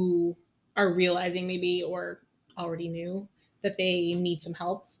people who are realizing maybe or already knew that they need some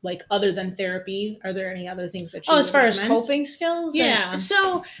help? Like, other than therapy, are there any other things that you as far recommend? as coping skills? Yeah.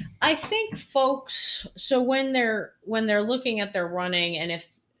 So I think folks, when they're looking at their running, and if,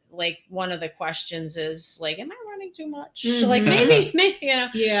 like, one of the questions is like, am I running too much? Like, maybe,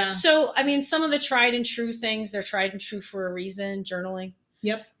 Yeah. So, I mean, some of the tried and true things, they're tried and true for a reason. Journaling.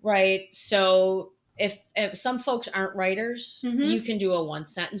 Yep. Right. So if some folks aren't writers, you can do a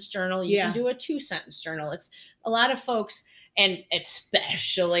 1-sentence journal. You can do a 2-sentence journal. It's a lot of folks, and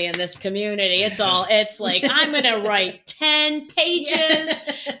especially in this community, it's like, I'm going to write 10 pages,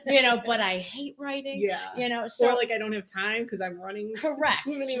 but I hate writing, so, or like, I don't have time because I'm running. Correct.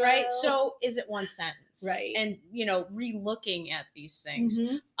 Right. So is it 1 sentence? Right. And, re-looking at these things.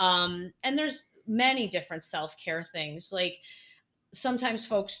 And there's many different self-care things. Like, sometimes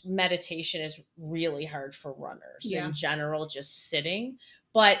folks, meditation is really hard for runners in general, just sitting.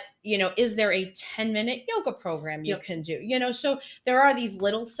 But, is there a 10-minute yoga program you can do? So there are these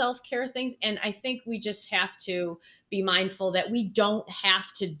little self-care things. And I think we just have to be mindful that we don't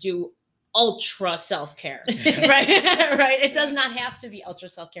have to do ultra self-care, right? Right. It does not have to be ultra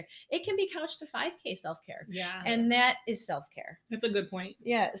self-care. It can be couched to 5K self-care. Yeah. And that is self-care. That's a good point.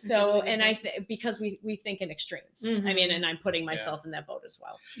 Yeah. So, and I think because we think in extremes, I mean, and I'm putting myself in that boat as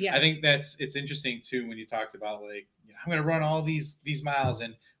well. Yeah. I think it's interesting too, when you talked about, like, I'm going to run all these miles.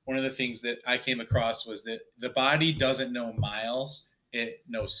 And one of the things that I came across was that the body doesn't know miles. It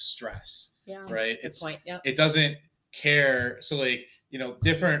knows stress. Yeah. Right. It doesn't care. So, like,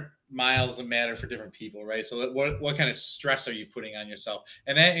 different miles matter for different people, right? So what kind of stress are you putting on yourself?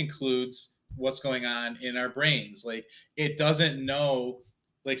 And that includes what's going on in our brains. Like, it doesn't know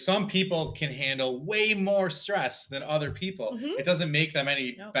like some people can handle way more stress than other people. Mhm. It doesn't make them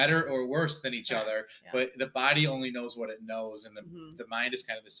any Nope. better or worse than each Yeah. other, Yeah. but the body only knows what it knows, and Mhm. the mind is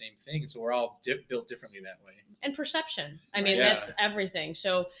kind of the same thing. So we're all built differently that way. And perception. I mean, Yeah. that's everything.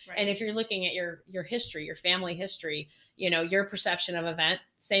 So, Right. and if you're looking at your history, your family history, you know, your perception of event,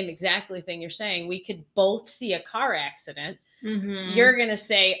 same exactly thing you're saying. We could both see a car accident. Mhm. You're going to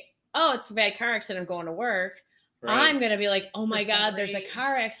say, oh, it's a bad car accident, I'm going to work. Right. I'm going to be like, oh my For God, some there's a reason.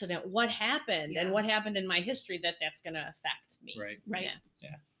 car accident. What happened? Yeah. And what happened in my history that's going to affect me. Right. Right.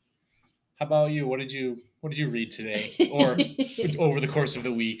 Yeah. How about you? What did you read today or over the course of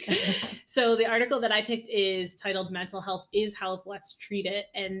the week? So the article that I picked is titled "Mental Health is Health. Let's Treat It,"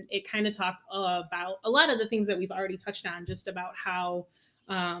 and it kind of talked about a lot of the things that we've already touched on, just about how,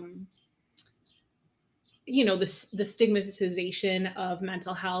 you know, the stigmatization of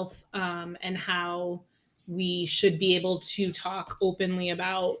mental health, and how we should be able to talk openly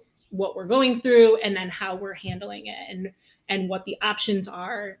about what we're going through, and then how we're handling it, and what the options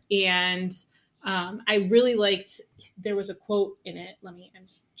are. And I really liked, there was a quote in it. I'm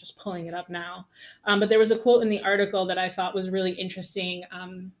just pulling it up now. But there was a quote in the article that I thought was really interesting.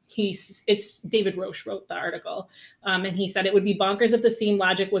 It's David Roche wrote the article. And he said, it would be bonkers if the same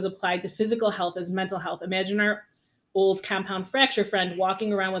logic was applied to physical health as mental health. Imagine our old compound fracture friend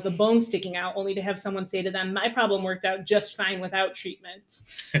walking around with a bone sticking out, only to have someone say to them, my problem worked out just fine without treatment.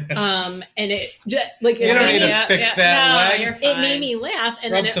 And it just like, you don't need to fix that leg. It made me laugh.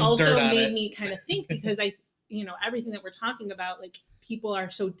 And Rub then it some also dirt on made it. me kind of think, because you know, everything that we're talking about, like, people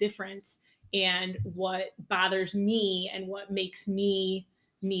are so different, and what bothers me and what makes me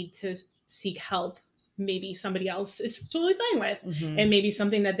need to seek help, maybe somebody else is totally fine with. Mhm. And maybe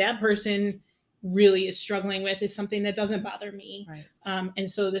something that person really is struggling with is something that doesn't bother me. Right. And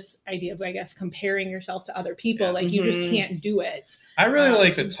so this idea of, I guess, comparing yourself to other people, Yeah. like, you just Mhm. can't do it. I really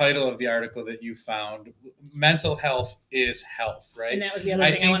like the title of the article that you found. Mental health is health, right? And that was the other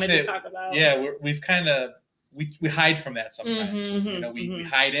I thing I think wanted to that- talk about. Yeah, we've kind of we hide from that sometimes. Mhm. You know, we Mhm.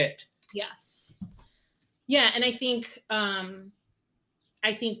 hide it. Yes. Yeah, and I think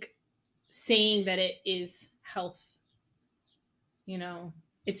saying that it is health, you know,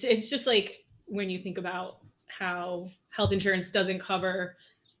 it's just like when you think about how health insurance doesn't cover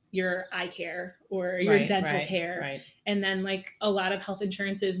your eye care or your Right, dental right, care. right. And then, like, a lot of health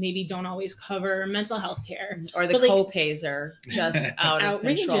insurances maybe don't always cover mental health care. Or the But, like, co-pays are just out of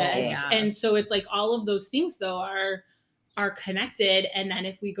outrageous. control. Yeah. And so it's like all of those things, though, are connected. And then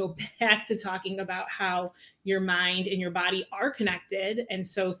if we go back to talking about how your mind and your body are connected, and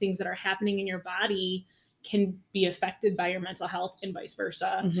so things that are happening in your body can be affected by your mental health and vice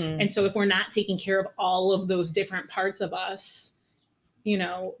versa. Mhm. And so if we're not taking care of all of those different parts of us, you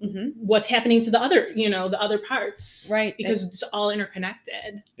know, Mhm. what's happening to the other parts, Right. because it's all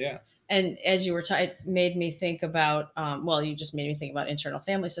interconnected. Yeah. And as you were it made me think about, you just made me think about internal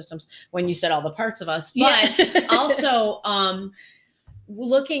family systems when you said all the parts of us, but Yeah. also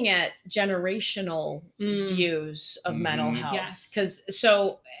looking at generational views of mental Mhm. health. Yes. Because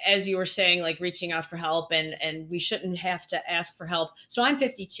so as you were saying, like reaching out for help, and we shouldn't have to ask for help. So I'm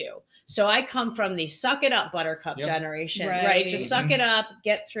 52. So I come from the suck it up buttercup Yep. generation, right? Right. Just Mhm. suck it up,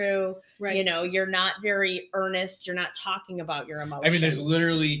 get through. Right. You know, you're not very earnest. You're not talking about your emotions. I mean, there's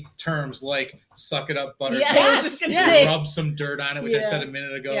literally terms like "suck it up, buttercup." Yeah, I was just gonna say. Rub some dirt on it, which I Yeah. said a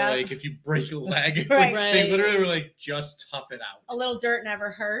minute ago. Yeah. Like, if you break a leg, it's Right. like they Right. literally were like, "Just tough it out." a little dirt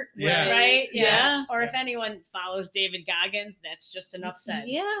never hurt. Yeah. Right. Yeah. Or if anyone follows David Goggins, that's just enough said.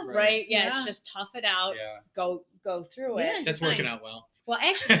 Yeah. Right. Yeah. Yeah. It's just tough it out. Yeah, Go through Yeah. it. that's Fine. working out well. Well,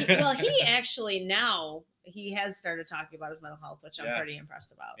 actually, he actually now he has started talking about his mental health, which I'm Yeah. pretty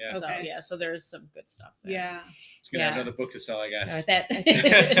impressed about. Yeah. So Okay. so there's some good stuff there. Yeah. It's gonna have Yeah. another book to sell, I guess. I think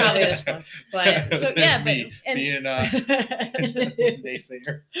it's probably this one. But so There's but me being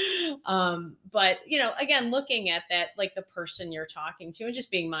naysayer. But again, looking at that, like the person you're talking to, and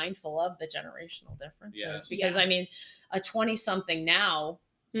just being mindful of the generational differences. Yes. Because Yeah. I mean, a 20-something now,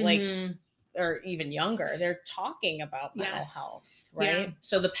 like, Mhm. or even younger, they're talking about mental Yes. health, right? Yeah.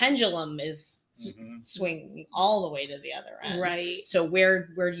 So the pendulum is Mhm. swinging all the way to the other end. Right. So where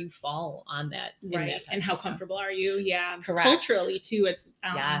do you fall on that? in Right. that And how pendulum? comfortable are you? Yeah. Correct. Culturally too. It's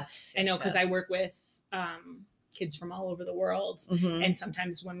Yes. I know, because I yes. work with kids from all over the world, Mhm. and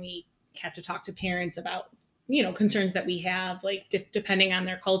sometimes when we have to talk to parents about concerns that we have, like depending on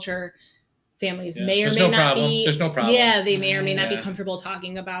their culture, families Yeah. may or There's may no not problem. be. There's no problem. Yeah, they may or may not be Yeah. comfortable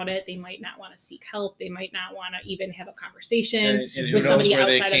talking about it. They might not want to seek help. They might not want to even have a conversation. And who with knows somebody where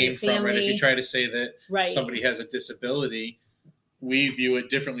they outside of came your from? Right? If family. you try to say that Right. somebody has a disability, we view it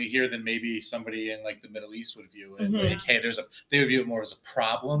differently here than maybe somebody in like the Middle East would view it. Mhm. Like, hey, they would view it more as a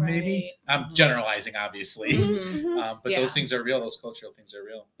problem, maybe. I'm generalizing, obviously. But those things are real. Those cultural things are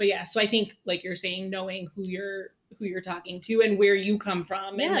real. But yeah, so I think like you're saying, knowing who you're talking to and where you come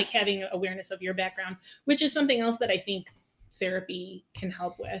from, and like having awareness of your background, which is something else that I think therapy can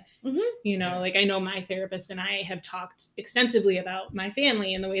help with. You know, like I know my therapist and I have talked extensively about my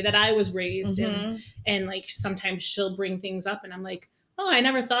family and the way that I was raised, and like sometimes she'll bring things up and I'm like, oh, I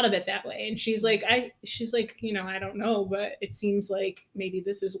never thought of it that way. And she's like, you know, I don't know, but it seems like maybe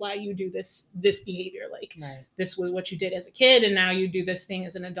this is why you do this behavior. Like this was what you did as a kid, and now you do this thing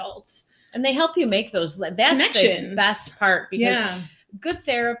as an adult. And they help you make those. That's the best part, because good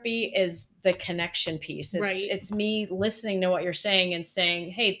therapy is the connection piece. It's me listening to what you're saying and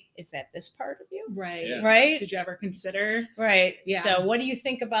saying, hey, is that this part of you? Right. Did you ever consider? Yeah. So what do you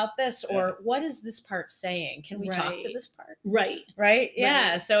think about this? Or what is this part saying? Can we talk to this part? Right.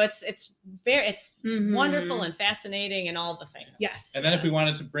 Yeah. So it's wonderful and fascinating and all the things. Yes. And then if we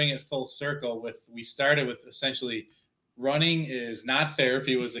wanted to bring it full circle we started with essentially running is not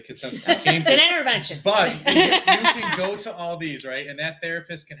therapy, was the consensus we came to. It's an intervention. But you can go to all these, right? And that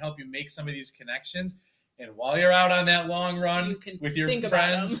therapist can help you make some of these connections. And while you're out on that long run with your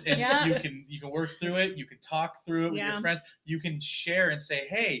friends, and you can work through it, you can talk through it with your friends, you can share and say,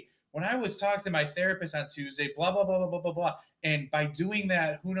 hey, when I was talking to my therapist on Tuesday, blah, blah, blah, blah, blah, blah, blah. And by doing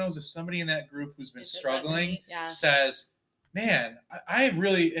that, who knows if somebody in that group who's been struggling says, man, I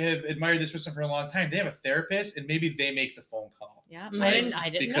really have admired this person for a long time. They have a therapist, and maybe they make the phone call. Yeah, right? I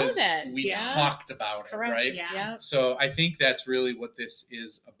didn't know that. Because we talked about it, right? Yeah. So I think that's really what this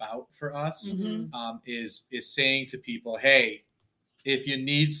is about for us, is saying to people, hey, if you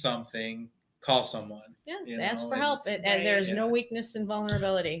need something, call someone. Yes, ask for help. And there's no weakness in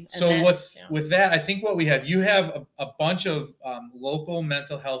vulnerability. So with that, I think what we have, you have a bunch of local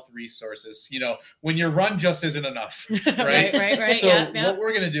mental health resources. You know, when your run just isn't enough, right? So what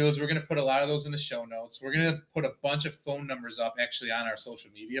we're going to do is we're going to put a lot of those in the show notes. We're going to put a bunch of phone numbers up actually on our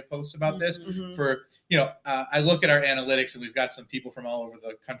social media posts about this for, you know, I look at our analytics and we've got some people from all over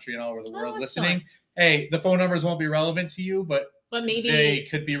the country and all over the world listening. Hey, the phone numbers won't be relevant to you, but maybe they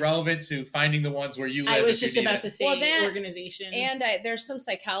could be relevant to finding the ones where you live. I was just about to say organizations. And there's some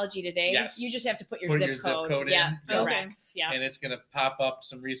psychology today. Yes. You just have to put your zip code in. Yeah, correct. Yeah. And it's going to pop up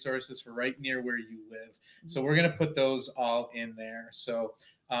some resources for right near where you live. So we're going to put those all in there. So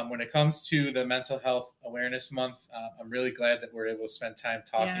when it comes to the Mental Health Awareness Month, I'm really glad that we're able to spend time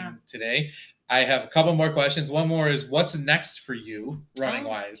talking today. I have a couple more questions. One more is, what's next for you running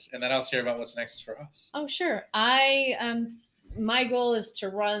wise? And then I'll share about what's next for us. Oh, sure. My goal is to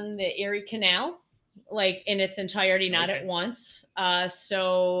run the Erie Canal, like in its entirety, not at once.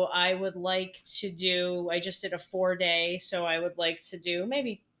 So I would like to I just did a 4-day. So I would like to do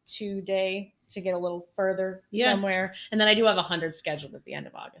maybe 2-day to get a little further somewhere. And then I do have 100 scheduled at the end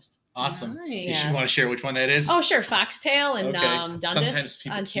of August. Awesome. Nice. You want to share which one that is? Oh, sure. Foxtail and Dundas,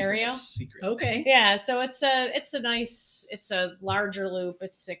 Ontario. Okay. Yeah. So it's a larger loop.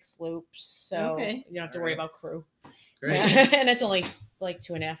 It's 6 loops. So you don't have to worry about crew. Great. And it's only like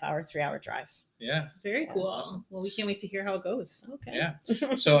 2.5 hour, 3-hour drive. Yeah. Very cool. Awesome. Well, we can't wait to hear how it goes. Okay.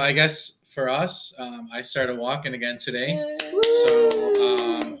 Yeah. So I guess for us, I started walking again today.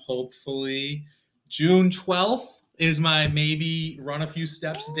 So hopefully June 12th is my maybe run a few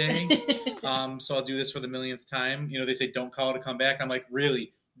steps a day. So I'll do this for the millionth time. You know, they say don't call it a comeback. I'm like,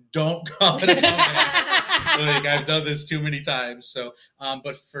 really? Don't call it a comeback. Like, I've done this too many times. So,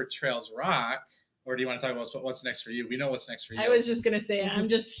 but for Trails Rock, or do you want to talk about what's next for you? We know what's next for you. I was just gonna say I'm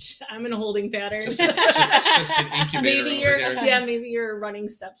in a holding pattern. Just an incubator. Maybe your running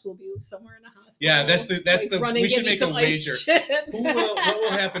steps will be somewhere in a hospital. Yeah, that's the running, we should make a wager. What will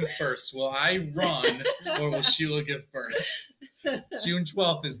happen first? Will I run or will Sheila give birth? June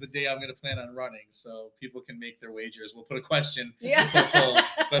 12th is the day I'm going to plan on running, so people can make their wagers. We'll put a question.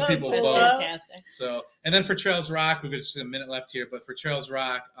 Let people vote. Fantastic. So, and then for Trails Rock, we've got just a minute left here, but for Trails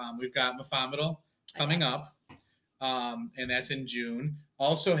Rock, we've got Mafamidal coming up, and that's in June.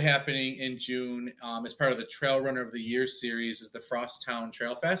 Also happening in June, as part of the Trail Runner of the Year series, is the Frosttown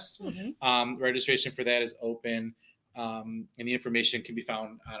Trail Fest. Registration for that is open, and the information can be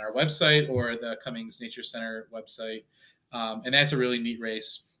found on our website or the Cummings Nature Center website. And that's a really neat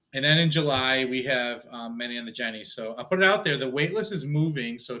race. And then in July, we have Many on the Jenny. So I'll put it out there. The wait list is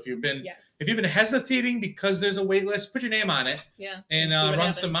moving. So if you've been hesitating because there's a wait list, put your name on it. And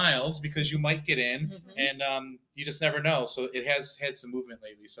run some miles because you might get in. And you just never know. So it has had some movement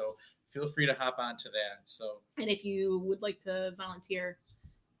lately. So feel free to hop on to that. So, and if you would like to volunteer,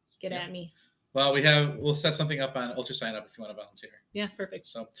 get at me. Well, we'll set something up on Ultra Sign Up if you want to volunteer. Yeah, perfect.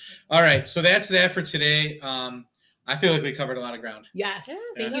 So, all right. So that's that for today. I feel like we covered a lot of ground. Yes.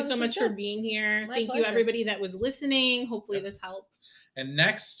 Thank you so much for being here. My Thank pleasure. you, everybody that was listening. Hopefully this helped. And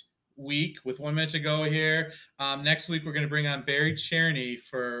next week, with 1 minute to go here, next week we're going to bring on Barry Cherney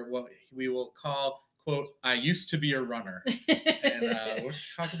for what we will call, quote, I used to be a runner. And we'll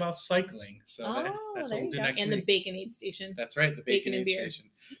talk about cycling. So that's what we'll do next week. And the Bacon Aid Station. That's right, the Bacon Aid Station.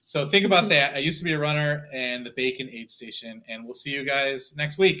 So think about that. I used to be a runner and the Bacon Aid Station. And we'll see you guys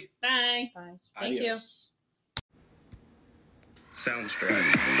next week. Bye. Bye. Thank you. Soundstripe.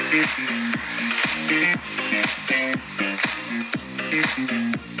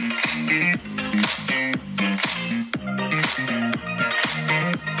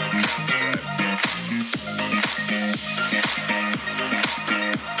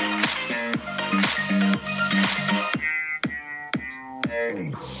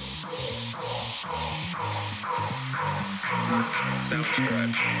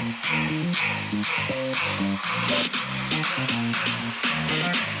 Soundstripe.